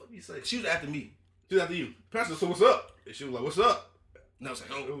said, what the fuck did you say? She was after me. She was after you. Pastor, so what's up? And she was like, what's up? And I was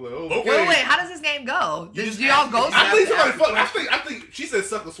like, I oh. was like, Wait, how does this game go? You Did just y'all ask- go? you I think have to somebody ask fuck. I think she said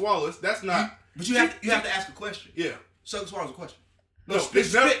suck or swallow. That's not. But you have to ask a question. Yeah. Suck or swallow is a question. No, No, spit,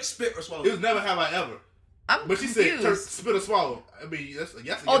 it's never- spit or swallow. It was never have I ever. I'm But she confused. said spit or swallow. I mean, that's a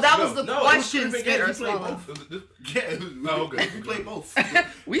yes. Oh, that was the No, it was question, different spit or games. We played swallow. both. Yeah, Oh, okay. we played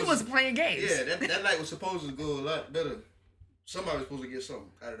both. We was playing games. Yeah, that night was supposed to go a lot better. Somebody was supposed to get something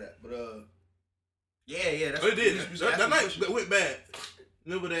out of that. But yeah, that's Oh, it did. we was That asking night questions. that went bad.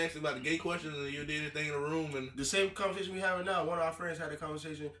 Remember they asked about the gay questions and you did anything in the room and. The same conversation we having now. One of our friends had a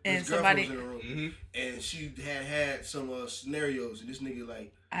conversation. And His girlfriend somebody- was in the room, Mm-hmm. and she had some scenarios, and this nigga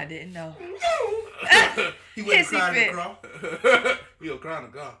like I didn't know. he went and Hissy cried in fit. the car. He was crying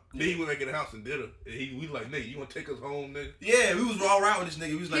to God. Then he went back in the house and did it. And we like, nigga, you want to take us home, nigga? Yeah, we was all right with this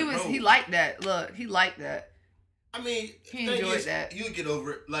nigga. We was like, bro. He liked that. Look, he liked that. I mean, He thing enjoyed is, that. You get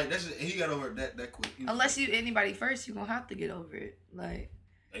over it. Like he got over it that quick. He was Unless like, you anybody first, you gonna have to get over it. Like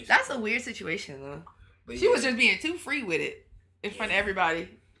basically. that's a weird situation though. But She yeah. was just being too free with it in front of everybody.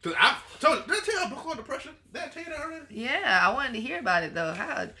 Cause I told you, did I tell you I broke on depression? Did I tell you that already? Yeah, I wanted to hear about it though.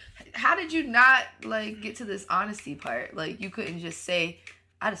 How did you not like get to this honesty part? Like you couldn't just say,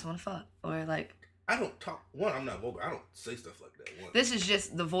 "I just want to fuck," or like I don't talk. One, I'm not vulgar. I don't say stuff like that. One. this is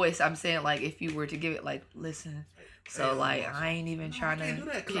just the voice. I'm saying like if you were to give it like, listen. So Hey, like I'm I ain't even trying I can't to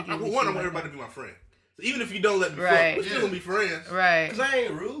do that. Cause kick I it with want you like everybody that. to be my friend. So even if you don't let me Right. fuck, we're still gonna be friends. Right. Cause I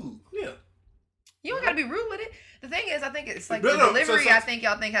ain't rude. Yeah. You don't gotta be rude with it. The thing is, I think it's like No, the no, delivery. so- I think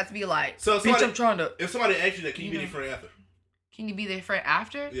y'all think has to be like, So bitch, somebody- I'm trying to. If somebody asks you that, can you be You their friend after? Can you be their friend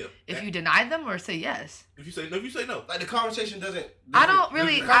after? Yeah. If you deny them or say yes. If you say no. Like the conversation doesn't. I don't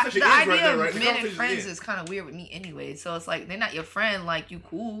really. the conversation The ends right idea there, of right? The men and conversation friends ends. is kind of weird with me anyway. So it's like they're not your friend. Like you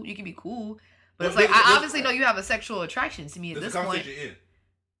cool. You can be cool. But Well, it's like there's- I there's- obviously know you have a sexual attraction to me at Does this the point. conversation end?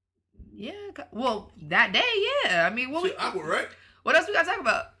 Yeah. Well, that day, yeah. I mean, Shit, awkward, right? what else we gotta talk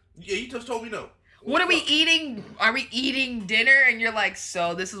about? Yeah, you just told me no. What are we eating? Are we eating dinner? And you're like,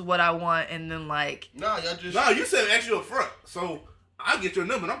 so this is what I want, and then like, No, y'all just. No, you said actually up front. So I'll get your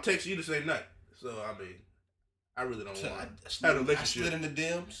number and I'm texting you the same night. So I mean, I really don't want I to slid, have a I relationship. slid in the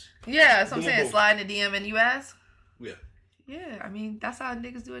DMs. yeah, that's what I'm Boom, saying. boom. Slide in the DM and you ask. Yeah. Yeah, I mean that's how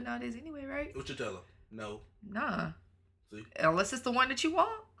niggas do it nowadays anyway, right? What you tell them? No. Nah. See? Unless it's the one that you want.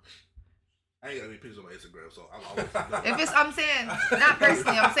 I ain't got any pictures on my Instagram, so I'm always. If it's, I'm saying, not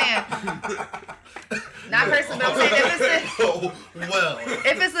personally, I'm saying, not personally, but I'm saying if it's the, Oh well.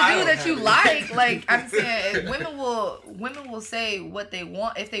 if it's the I dude don't that you have it. like I'm saying women will say what they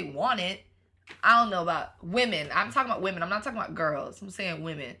want if they want it. I don't know about women. I'm talking about women. I'm not talking about girls. I'm saying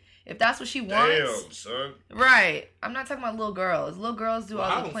women. If that's what she wants, son. right? I'm not talking about little girls. Little girls do Well, I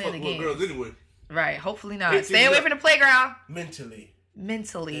all the don't fuck playing the little games. girls anyway. Right? Hopefully not. 18 Stay away up. from the playground. Mentally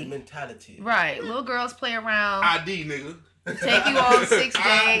Mentally. and mentality. Right. Little girls play around. ID, nigga. Take you on 6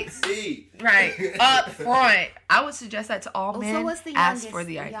 dates. See. Right. Up front. I would suggest that to all Oh, men. so what's the Ask youngest for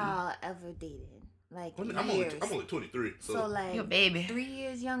the ID. y'all ever dated? Like I'm years. only 23. So, So like Your baby. 3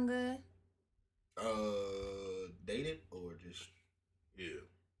 years younger. Dated or just yeah.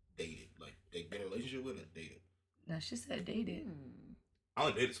 dated? Like they been in a relationship with or dated? No, she said dated. I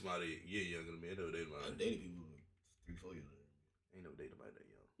only dated somebody a year younger than me. I never dated I my. dated people 3-4 years ago. Ain't never dated somebody that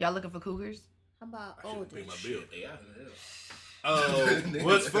young. Y'all looking for cougars? How about I should've older? paid my Shit, bill. they out here.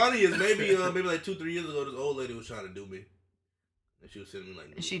 What's funny is maybe like 2-3 years ago, this old lady was trying to do me, and she was sending me like.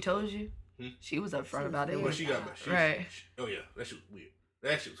 And she told you? Hmm? She was upfront She was about it. weird. Well, she got me. Right. Oh yeah, that shit was weird.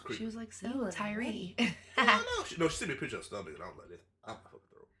 That shit was creepy. She was like, so, You was Tyree. No, she sent me a picture of her stomach, and I was like, this. I'm fucking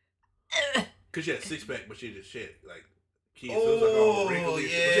throw. Cause she had a 6-pack, but she just shit like kids. So it was like all wrinkly. Oh, But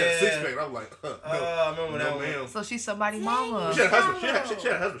she had a six yeah. pack. I was like, no, I remember that one. ma'am. So she's somebody's mama. She had a husband. She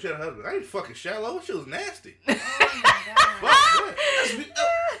had a husband. She had a husband. I ain't fucking shallow. She was nasty. Oh my god. Fuck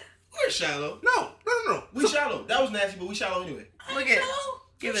that. We're shallow. No. We shallow. That was nasty, but we shallow anyway. Look at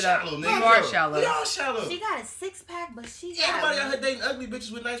give it up. Shallow, You nigga. are We shallow. all shallow. She got a 6-pack, but she got Everybody out here dating ugly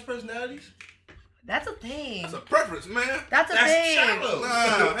bitches with nice personalities. That's a thing. That's a preference, man. That's a That's thing. shallow.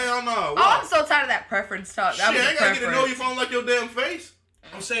 Nah, hell no. Oh, I'm so tired of that preference talk. That Shit, was I a ain't gotta get to know preference. you if I don't like your damn face.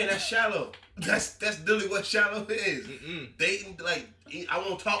 I'm saying that's shallow. That's literally what shallow is. Mm-mm. Dating, like, I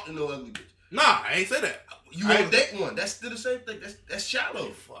won't talk to no ugly bitch. Nah, I ain't say that. You I won't ain't- date one. That's still the same thing. That's shallow.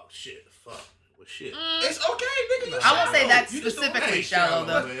 Fuck, shit, fuck. Well, shit. It's okay, nigga. You I won't say shallow. that's You just don't specifically like shallow,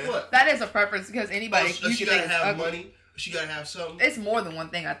 though. man. What? That is a preference because anybody Oh, you she can gotta think have ugly. money. She gotta have something. It's more than one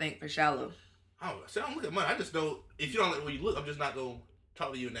thing I think for shallow. I don't look at money. I just don't. If you don't like the way you look, I'm just not gonna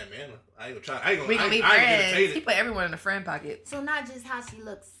talk to you in that manner. I ain't gonna try. I ain't gonna. We can be I ain't friends. entertain He it. put everyone in a friend pocket. So not just how she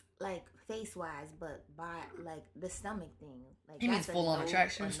looks like face wise, but by like the stomach thing. Like He means that's a full-on no-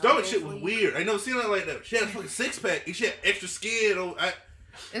 attraction. a no Stomach go shit for was you. weird. I ain't never seen nothing like that. She had a fucking 6-pack and she had extra skin.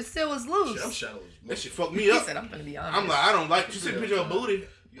 It still was Shit, loose. I'm shallow. That shit fucked me He up. said, "I'm gonna be honest." I'm like, I don't like. She sent a picture of her booty.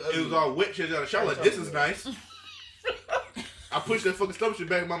 It was all wet. She was out of the shower. Like, this is nice. I pushed that fucking stomach shit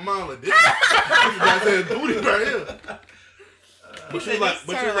back in my mind. Like, this is nice ass booty right here. But she was like,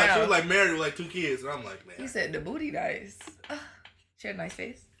 she was like married with like 2 kids, and I'm like, man. He said the booty nice. She had a nice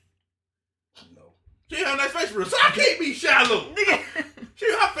face. No. She had a nice face for her, so I can't be shallow. She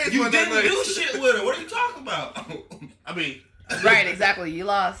her face You wasn't that didn't do nice. shit with her. What are you talking about? I mean, Right, exactly. You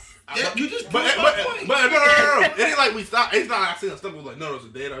lost. Yeah, you just but proved my point. no. It ain't like we stopped. It's not. I seen her stomach was like, no, it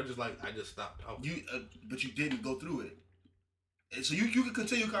was dead. I just stopped talking. You, but you didn't go through it. And so you can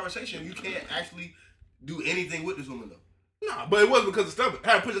continue a conversation. You can't actually do anything with this woman though. No, but it wasn't because of the stomach.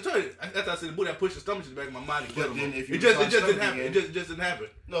 I had to push the toilet. After I said the booty, I pushed the stomach to the back of my mind. And But killed then him. if you it just try didn't stomach happen. again- It just didn't happen.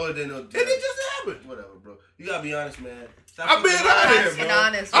 No, it didn't. It just happen. Whatever, bro. You gotta be honest, man. Stop I'm being fucking lying, honest. bro. And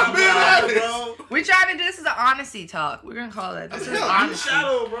honest. Stop I'm being lying, honest. bro. We trying to do this is an honesty talk. We're gonna call it. This is Hell, you You honesty.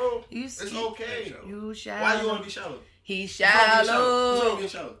 shallow, bro. You It's see- okay. You shallow. Why you wanna be shallow? He's What's wrong with shallow. being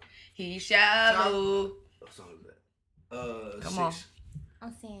shallow? He's shallow. What song is that? Come 6. on.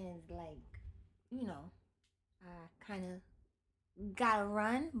 I'm saying is like, you know, I kind of gotta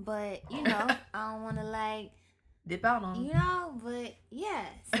run, but you know, I don't want to like, Dip out on. you know, but yeah.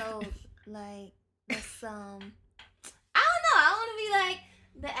 So like, let's I don't know. I want to be like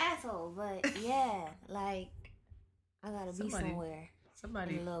the asshole, but yeah, like I gotta be Somebody- somewhere.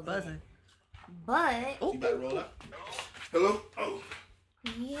 Somebody A little bit. buzzing. But You better roll up. Hello? Oh.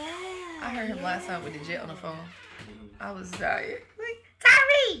 yeah, I heard him last time with the jet on the phone. I was dying. Like,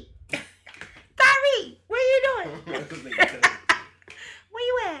 Tyree, Tyree, where you doing? Where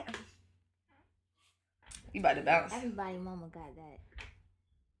you at? You about to bounce. Everybody, mama got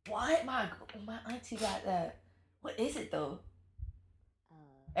that. What? My auntie got that. What is it though? Uh,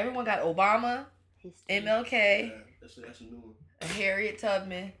 Everyone got Obama, history. MLK, That's a new one. and Harriet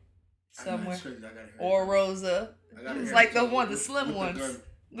Tubman somewhere, That's crazy. I gotta hear or it. Rosa. I gotta It's hear like it. the one, the With slim the ones. gun.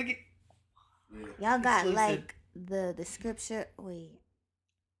 Look at Yeah. Y'all got Exclusive. like the scripture. Wait,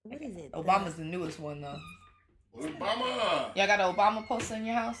 what is it? Obama's the newest one though. Obama. Y'all got an Obama poster in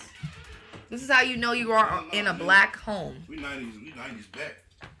your house? This is how you know you are in a black home. We 90s back.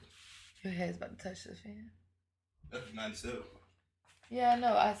 Your head's about to touch the fan. That's 97. Yeah, I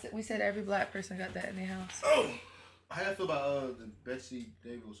know. We said every black person got that in their house. Oh. How you feel about the Betsy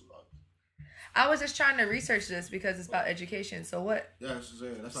Davis? I was just trying to research this because it's about education. So what? Yeah, that's what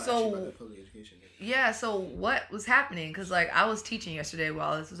I'm saying. That's why I So- asked you about that public education. Yeah. So what was happening? Because like I was teaching yesterday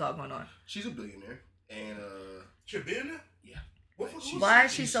while this was all going on. She's a billionaire, and She a billionaire? yeah. What for? She's- Why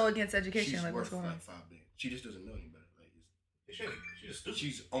is she she's- so against education? she's Like what's worth going on? like $5 billion. She just doesn't know any better. Like She just stupid.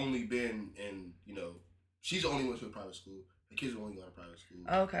 she's only been in, she's the only one to a private school. The kids have only gone to private school.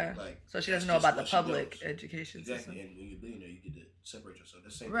 Okay. Like So she doesn't that's know just about the what she public knows. education Exactly, system. and when you're a billionaire, you get to separate yourself.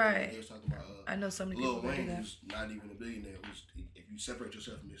 That's the same Right. thing. They was talking about I know so many Lil people that do Wayne, that. who's not even a billionaire. If you separate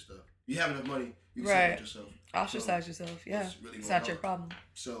yourself from this stuff, you have enough money, you can Right. separate yourself. Ostracize yourself. Yeah. it's really It's going not your on. problem.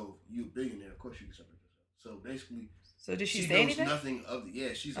 So you a billionaire, of course you can separate yourself. So basically, So did she she say knows anything? nothing of the.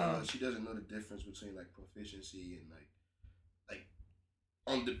 Yeah, she Oh. doesn't know the difference between like proficiency and like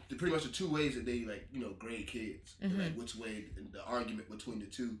on the pretty much the two ways that they grade kids. Mhm. Like which way the argument between the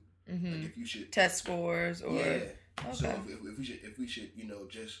two. Mm-hmm. Like if you should Test scores or yeah. So Okay. if we should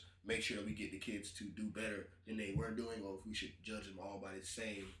just make sure that we get the kids to do better than they were doing, or if we should judge them all by the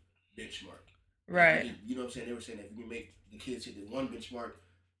same benchmark. right. You know what I'm saying? They were saying that if you make the kids hit the one benchmark,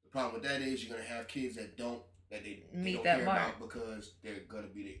 the problem with that is you're gonna have kids that don't that they meet don't that care mark. about because they're gonna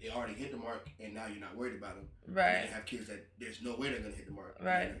be they already hit the mark, and now you're not worried about them. Right. And you have kids that there's no way they're gonna hit the mark.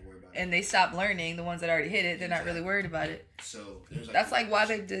 Right. You're not worried about And they stop learning. The ones that already hit it, they're not really Exactly. worried about it. So there's That's like why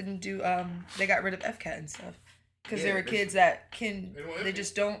they didn't do. They got rid of FCAT and stuff because Yeah, there were kids that can. They don't have They it.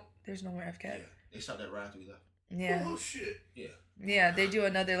 just don't. There's no more yeah, FCAT. they stopped that right after we left. Yeah. Oh shit. Yeah. Yeah. They do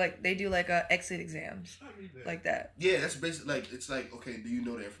another they do exit exams I mean that. like that. Yeah, that's basically like it's like okay, do you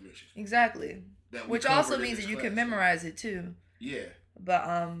know the information? Exactly. That we Which covered also in means this that you can class. memorize it too. Yeah. But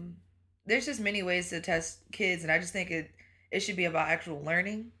there's just many ways to test kids, and I just think it should be about actual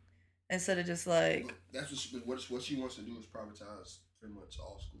learning instead of just like. Look, that's what she wants to do is privatize pretty much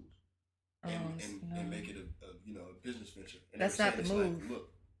all schools and make it a business venture. And That's they were not the saying, it's move. Like, look,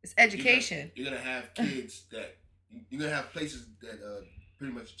 It's education. you're gonna have kids that you're gonna have places that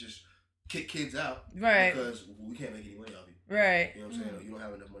pretty much just kick kids out, Right. Because we can't make any money off you. Right. You know what I'm saying? Or you don't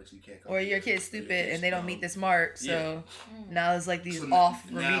have enough money, so you can't come. Or to your this, kid's or your stupid kid's and they don't dumb. meet this mark, so now it's like these So off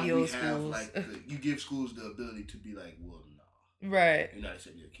now remedial we have, schools. like, you give schools the ability to be like, well, no, Right. you're not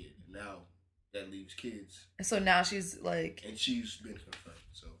accepting your kid. And now that leaves kids, And so now she's like, and she's been confirmed.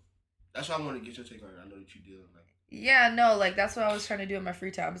 So that's why I want to get your take on it. I know that you deal like. yeah, no, like that's what I was trying to do in my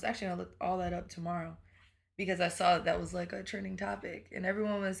free time. I was actually gonna look all that up tomorrow because I saw that was like a trending topic, and I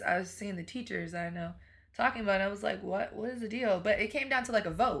was seeing the teachers I know talking about it. I was like, what is the deal? But it came down to like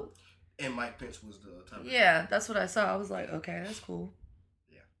a vote. And Mike Pence was the topic. Yeah, that's what I saw. I was like, okay, that's cool.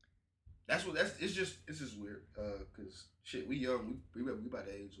 It's just weird. Cause shit, we young, we about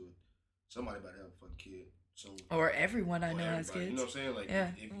the age where somebody about to have a fucking kid. So Or everyone I or know has everybody, kids. You know what I'm saying? Like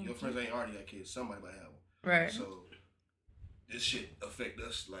Yeah. if your friends ain't already got kids, somebody about to have one. Right. So this shit affect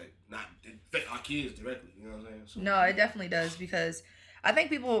us like not it affect our kids directly. You know what I'm saying? So, No, it definitely does because I think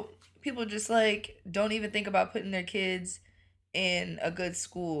people just like don't even think about putting their kids in a good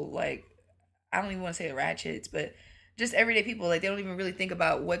school. Like I don't even want to say ratchets, but just everyday people, like they don't even really think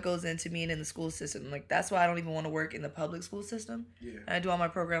about what goes into being in the school system. Like that's why I don't even want to work in the public school system. Yeah. And I do all my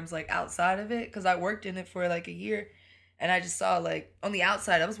programs like outside of it because I worked in it for like a year, and I just saw like on the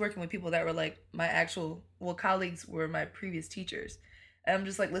outside I was working with people that were like my actual colleagues were my previous teachers, and I'm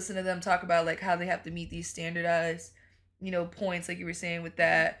just like listening to them talk about like how they have to meet these standardized, points like you were saying with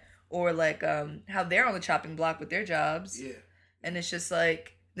that, or like how they're on the chopping block with their jobs. Yeah. And it's just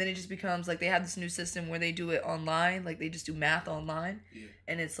like then it just becomes like they have this new system where they do it online, like they just do math online. Yeah.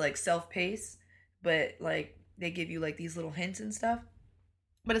 And it's like self-paced, but like they give you like these little hints and stuff.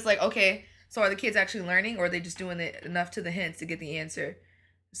 But it's like, okay, so are the kids actually learning, or are they just doing it enough to the hints to get the answer?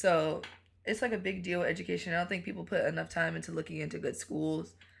 So it's like a big deal with education. I don't think people put enough time into looking into good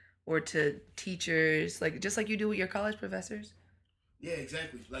schools or to teachers, like just like you do with your college professors. Yeah,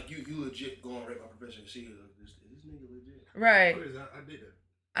 exactly. Like you legit go and rate my professor and see like, this nigga legit. Right. I did that.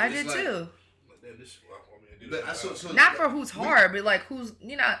 I It's did like- too. But then this, I mean, I do But that. so Not for who's hard, but like who's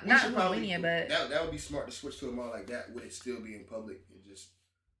not we should who's probably- lenient, but that would be smart to switch to a model like that with it still being public and just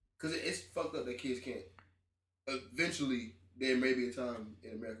because it's fucked up that kids can't. Eventually, there may be a time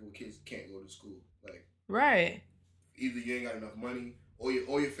in America where kids can't go to school. Like right. either you ain't got enough money, or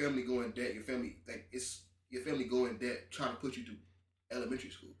your family go in debt. Your family go in debt trying to put you through elementary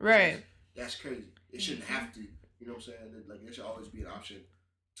school. Right. That's crazy. It shouldn't have to. You know what I'm saying? Like there should always be an option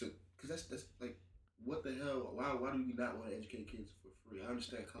to because that's like what the hell? Why do we not want to educate kids for free? I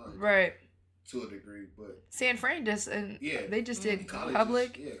understand college Right. to a degree, but San Fran just and yeah, they just did college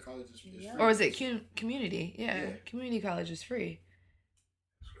public, college is Yeah. free. or is it community? Yeah, Yeah. community college is free.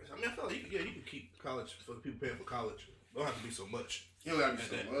 I mean, I feel like you can keep college for the people paying for college. It don't have to be so much. You don't gotta be And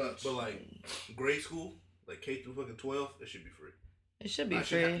so that- much. But like grade school, like K through fucking 12, it should be free. It should be I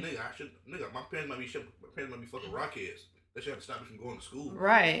free. should nigga, my parents might be fucking rockheads. They should have to stop me from going to school.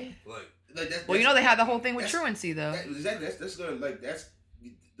 Right. Like, Well, you know they have the whole thing with that's- truancy though. Exactly. That's gonna that's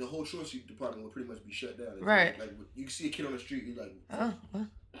the whole truancy department will pretty much be shut down. Right. Like you see a kid on the street, you're like, Oh, well.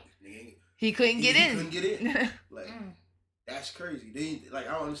 nigga ain't- He couldn't get he in. couldn't get in. Like that's crazy. I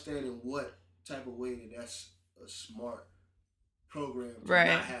don't understand in what type of way that's a smart program to Right.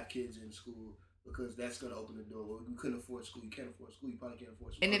 not have kids in school because that's gonna open the door. Well, you couldn't afford school. You can't afford school. You probably can't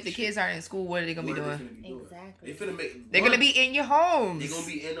afford school. And if the kids aren't in school, what are they gonna be doing? Exactly. They finna make. They're gonna be in your homes. They're gonna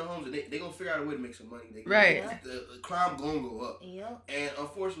be in the homes, and they gonna figure out a way to make some money. Right. Yeah. The crime gonna go up, Yep. and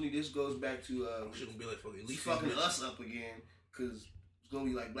unfortunately, this goes back to shit gonna be like fucking elite. fucking us up again, because it's gonna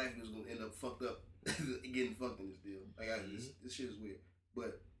be like black people's gonna end up fucked up, getting fucked in this deal. Like this shit is weird,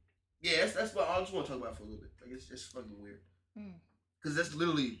 but yeah, that's what I just want to talk about for a little bit. Like it's just fucking weird, because that's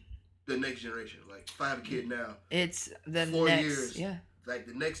literally the next generation. Like if I have a kid now, It's the 4 next. years. Yeah. like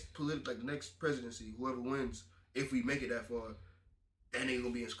the next like the next presidency, whoever wins, if we make it that far, that nigga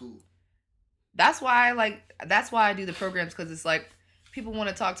gonna be in school. That's why I do the programs, because it's like people want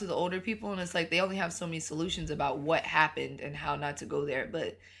to talk to the older people, and it's like they only have so many solutions about what happened and how not to go there.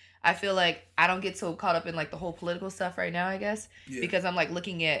 But I feel like I don't get so caught up in like the whole political stuff right now, I guess, because I'm like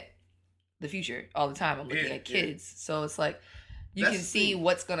looking at the future all the time. I'm looking at kids. So it's like you can see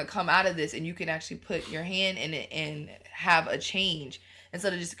what's going to come out of this, and you can actually put your hand in it and have a change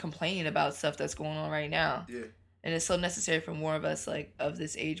instead of just complaining about stuff that's going on right now. Yeah. And it's so necessary for more of us, like, of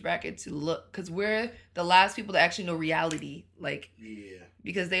this age bracket to look, because we're the last people to actually know reality, like,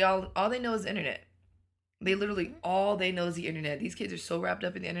 because they all they know is the internet. They literally, all they know is the internet. These kids are so wrapped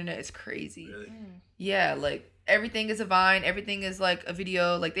up in the internet, it's crazy. Really? Yeah, like, everything is a Vine, everything is, like, a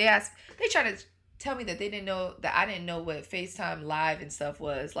video. Like, they try to tell me that I didn't know what FaceTime Live and stuff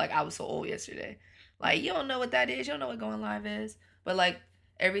was. Like, I was so old yesterday. Like, you don't know what that is. You don't know what going live is. But, like,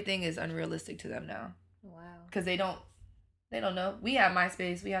 everything is unrealistic to them now. Wow. Because they don't know. We had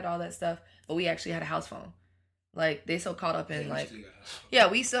MySpace, we had all that stuff, but we actually had a house phone. Like, they so caught up in, like,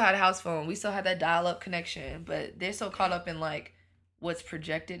 we still had a house phone. We still had that dial-up connection, but they're so caught up in, like, what's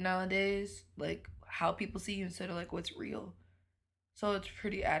projected nowadays, like, how people see you instead of, like, what's real. So it's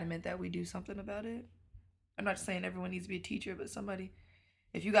pretty adamant that we do something about it. I'm not saying everyone needs to be a teacher, but somebody,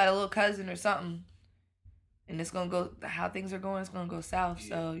 if you got a little cousin or something, and it's going to go, how things are going, it's going to go south,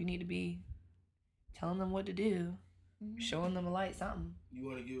 so you need to be telling them what to do, showing them a light, something. You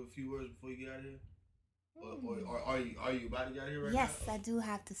want to give a few words before you get out of here? Or are you about to get out of here right Yes, now? I do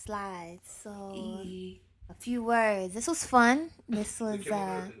have to slide. So, a few words. This was fun. This was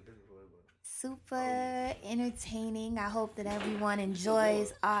super entertaining. I hope that everyone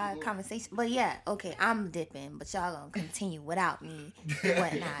enjoys our conversation. But yeah, okay, I'm dipping, but y'all gonna continue without me and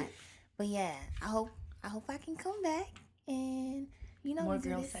whatnot. But yeah, I hope I can come back and more we do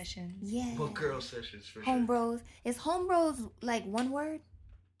girl this. sessions. Yeah. More girl sessions for Home sure. bros. Is home bros like one word?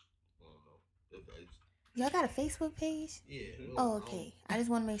 Y'all got a Facebook page? Yeah. Oh, okay. I just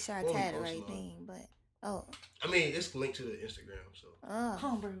want to make sure I tag the right thing, but I mean, it's linked to the Instagram, so.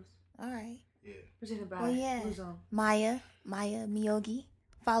 Home bros. All right. Yeah. Presented by Well, yeah. Maya Miyogi.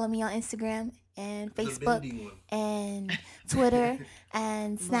 Follow me on Instagram and Facebook and Twitter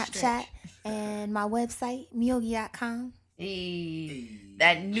and Snapchat and my website, miyogi.com. Hey,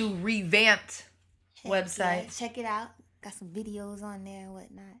 that new revamped website. Yeah, check it out. Got some videos on there and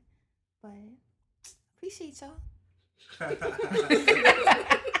whatnot. But appreciate y'all.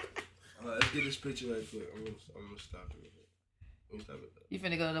 Let's get this picture right quick. I'm gonna stop it. You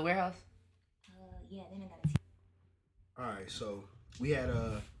finna go to the warehouse? Yeah, then I gotta. All right, so we had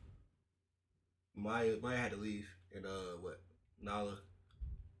Maya had to leave, and Nala,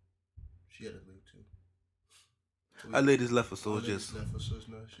 she had to leave too. So Our ladies left us, so it's ladies just left us, so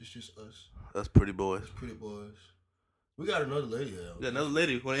it's just us. us pretty boys. Pretty boys. We got another lady here. You got another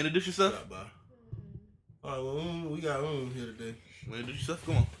lady. Want to introduce yourself? Stop by. All right, well, we got here today. Want to introduce yourself?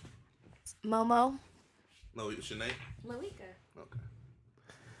 Come on. Momo. No, what's your name? Malika. Okay.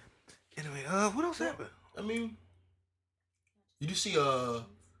 Anyway, what else happened? I mean, you just see, you know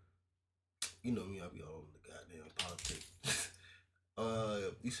me, I be all over the goddamn politics.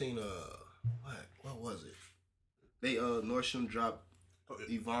 You seen, what was it? They, Nordstrom dropped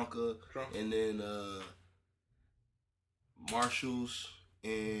Ivanka, Trump. and then, Marshalls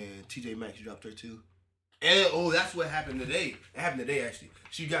and TJ Maxx dropped her too. And, that's what happened today. It happened today, actually.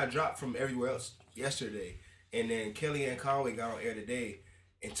 She got dropped from everywhere else yesterday. And then Kellyanne Conway got on air today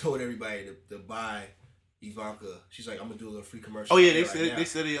and told everybody to buy Ivanka. She's like, I'm gonna do a little free commercial. Oh yeah, they right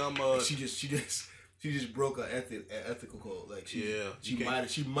said she just broke an ethical code. Like she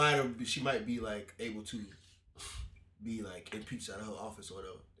might be like able to be like impeached out of her office or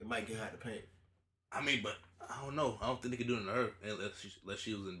whatever. It might get her out of paint. I mean, but I don't know. I don't think they could do it to her unless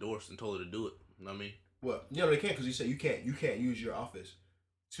she was endorsed and told her to do it. You know what I mean? Well, they can't because you said you can't use your office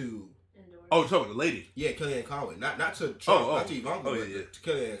to. Oh, you're talking about the lady? Yeah, Kellyanne Conway. Not to Trump, not to Ivanka, but yeah. to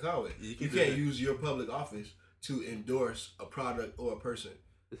Kellyanne Conway. Yeah, you can't use your public office to endorse a product or a person.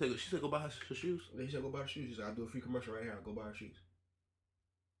 She said go buy her shoes. They said go buy her shoes. She said I'll do a free commercial right here. I'll go buy her shoes.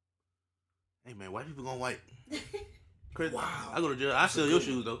 Hey man, white people going white. Crazy. Wow. I go to jail. I sell your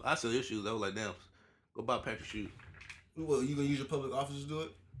shoes though. I sell your shoes. I was like, damn, go buy a pack of shoes. Well, you gonna use your public office to do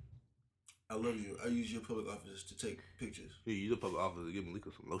it? I love you. I use your public office to take pictures. Yeah, use the public office to give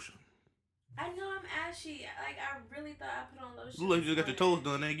Malika some lotion. I know I'm ashy. Like, I really thought I put on lotion. Look like you just got your toes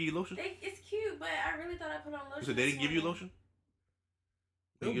done. They didn't give you lotion. It's cute, but I really thought I put on lotion. You said they didn't give you lotion?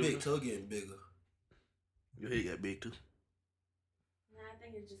 Your big toe getting bigger. Your head got big too. Nah, I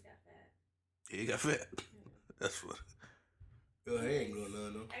think it just got fat. Yeah, it got fat. That's funny. Your hair ain't going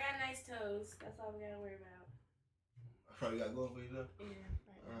none though. I got nice toes. That's all we gotta worry about. I probably got going for you though. Yeah.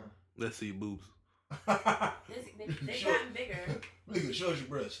 Let's see boobs. They've gotten bigger. Nigga, show us your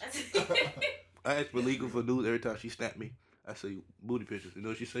breasts. I ask Malika for nudes every time she snap me. I say booty pictures. You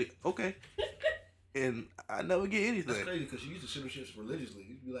know she say okay, and I never get anything. That's crazy because she used to send them shits religiously.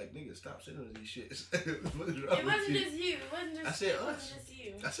 You'd be like, nigga, stop sending us these shits. It wasn't just you. It wasn't just. I said it us. wasn't just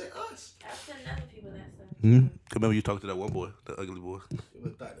you. I said us. I've sent other people that stuff. Mm-hmm. Remember you talked to that one boy, the ugly boy. It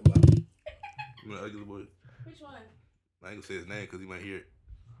was thought about. You know, ugly boy. Which one? I ain't gonna say his name because he might hear it.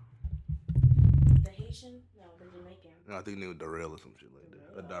 The Haitian? No, the Jamaican. No, I think his name was Darrell or some shit like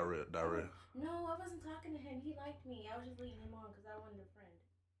that. A Darrell. No, I wasn't talking to him. He liked me. I was just leading him on because I wanted a friend.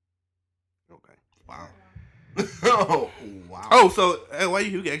 Okay. Wow. Oh. Oh, wow. Oh, so hey, why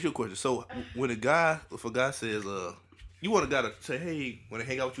you can ask you a question? So when if a guy says, you want a guy to say, hey, when I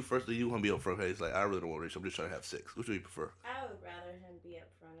hang out with you first, you want to be upfront. Hey, it's like I really don't want to reach. I'm just trying to have sex. Which do you prefer? I would rather him be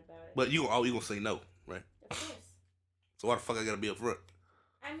upfront about it. But you gonna say no, right? Of course. So why the fuck I gotta be upfront?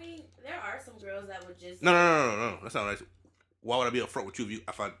 I mean, there are some girls that would just. No. That's not nice. Why would I be upfront with you if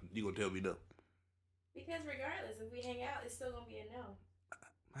I find you gonna tell me no? Because regardless, if we hang out, it's still gonna be a no.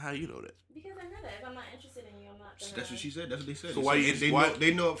 How you know that? Because I know that if I'm not interested in you, I'm not gonna. That's what she said. That's what they said. So They why said you-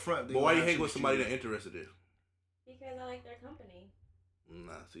 they know up front. But why you hang with somebody that interested in? Because I like their company.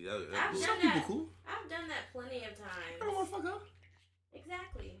 Nah, see I've that's done Some people that. cool. I've done that plenty of I don't times. want to fuck up.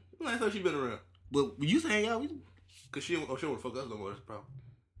 Exactly. I thought she been around. But we used to hang out. Cause she don't want to fuck us no more. That's the problem.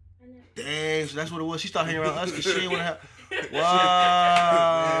 I know. Dang, so that's what it was. She started hanging around us because she didn't want to have.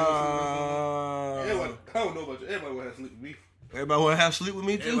 Wow. Everybody, I don't know about you. Everybody want to have sleep with me. Everybody want to have sleep with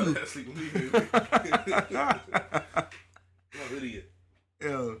me Everybody too. have sleep with me, baby. I'm an idiot.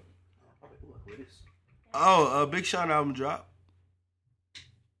 Yeah. Oh, Big Sean album drop.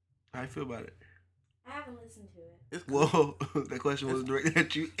 How you feel about it? I haven't listened to it. It's cool. Whoa, that question was directed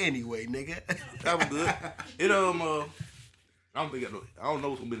at you anyway, nigga. That was good. It I don't know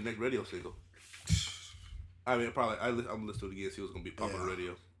what's gonna be the next radio single. I mean, probably I'm gonna listen to it again, see what's gonna be popping on the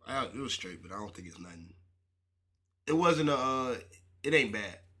radio. It was straight, but I don't think it's nothing. It wasn't it ain't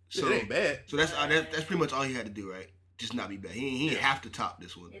bad. So it ain't bad. So that's pretty much all he had to do, right? Just not be bad. He didn't have to top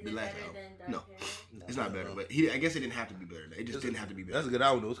this one. Is The it last better album. than No, Dark Hair? it's not better, but I guess it didn't have to be better. It just didn't have to be better. That's a good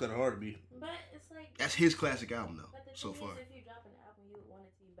album though. It's kind of hard to be. But it's like. That's his classic album though, But the so thing far. is, if you drop an album, you would want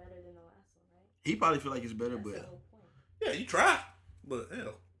it to be better than the last one, right? He probably feel like it's better, That's but the whole point. Yeah, you try, but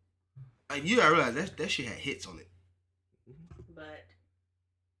hell, like you gotta realize that shit had hits on it. But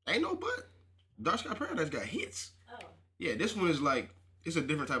Ain't no but. Dark Sky Paradise got hits. oh, Yeah, this one is like it's a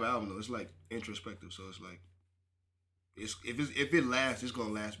different type of album though. It's like introspective, so it's like if it lasts, it's gonna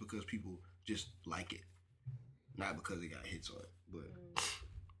last because people just like it, not because it got hits on it. But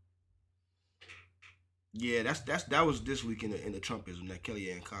yeah, that was this week in the Trumpism, that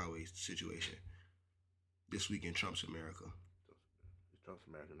Kellyanne Conway situation. This week in Trump's America. Trump's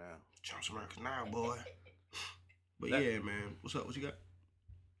America now. Trump's America now, boy. But That- yeah, man, what's up? What you got?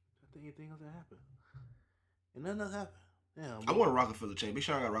 I think anything else that happened, and nothing else happened. Yeah, I want a Rockefeller chain. Big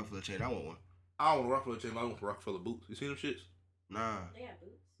Sean got a Rockefeller chain. I want one. I don't want Rockefeller chain. I want Rockefeller boots. You seen them shits? Nah. they got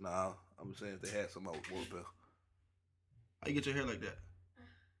boots. Nah, I'm just saying if they had some, I would want them. How you get your hair like that?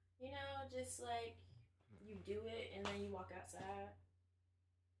 You know, just like you do it and then you walk outside.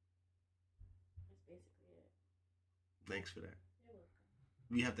 That's basically it. Thanks for that. You're welcome.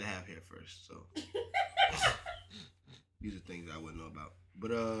 We have to have hair first, so these are things I wouldn't know about.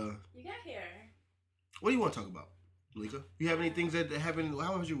 But You got hair. what do you want to talk about, Malika? You have any things that happened?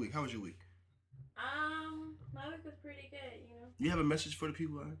 How was your week? My week was pretty good, you know. You have a message for the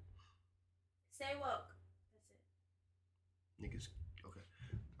people out here? Stay woke. That's it. Niggas.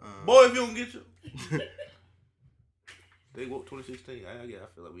 Okay. Boy, if you don't get you, they woke 2016. I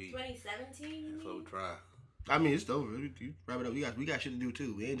feel like we. 2017, you So we mean? try. I mean, it's over. You wrap it up. We got shit to do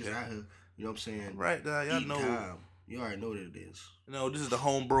too. We ain't just out here. You know what I'm saying? Right, guy. Y'all Eating know. time. You already know what it is. You know, this is the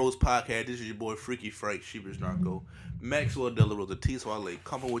Home Bros podcast. This is your boy Freaky Frank, Sheepish Narco, Maxwell Della Rosa, T. Swale,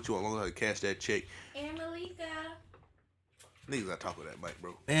 coming with you along how to cash that check. And Malika. Niggas gotta talk with that mic,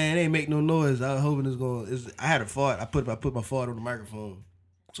 bro. Man, it ain't make no noise. I was hoping it's going. I had a fart. I put my fart on the microphone.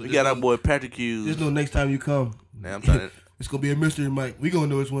 So We got our boy Patrick Hughes. Just know next time you come, Now I'm trying to. it's gonna be a mystery mic. We gonna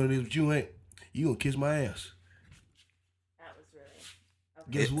know it's one of these, but you ain't. You gonna kiss my ass. That was really.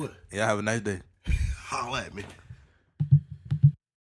 Okay. Guess what? Yeah, have a nice day. Holla at me.